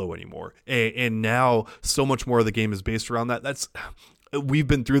go YOLO anymore. And now so much more of the game is based around that. We've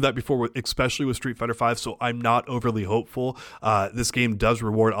been through that before, especially with Street Fighter V, so I'm not overly hopeful. This game does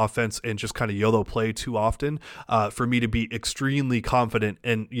reward offense and just kind of YOLO play too often for me to be extremely confident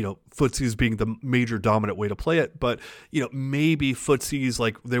and, footsies being the major dominant way to play it. But, maybe footsies,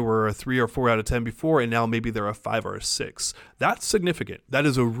 like they were a 3 or 4 out of 10 before, and now maybe they're a 5 or a 6. That's significant. That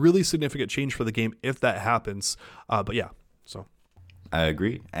is a really significant change for the game if that happens. But yeah, so. I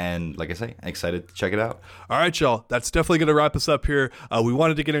agree. And like I say, excited to check it out. All right, y'all. That's definitely going to wrap us up here. We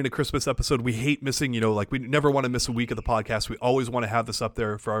wanted to get into Christmas episode. We hate missing, we never want to miss a week of the podcast. We always want to have this up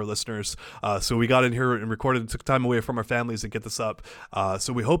there for our listeners. So we got in here and recorded and took time away from our families to get this up.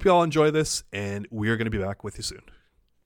 So we hope y'all enjoy this, and we are going to be back with you soon.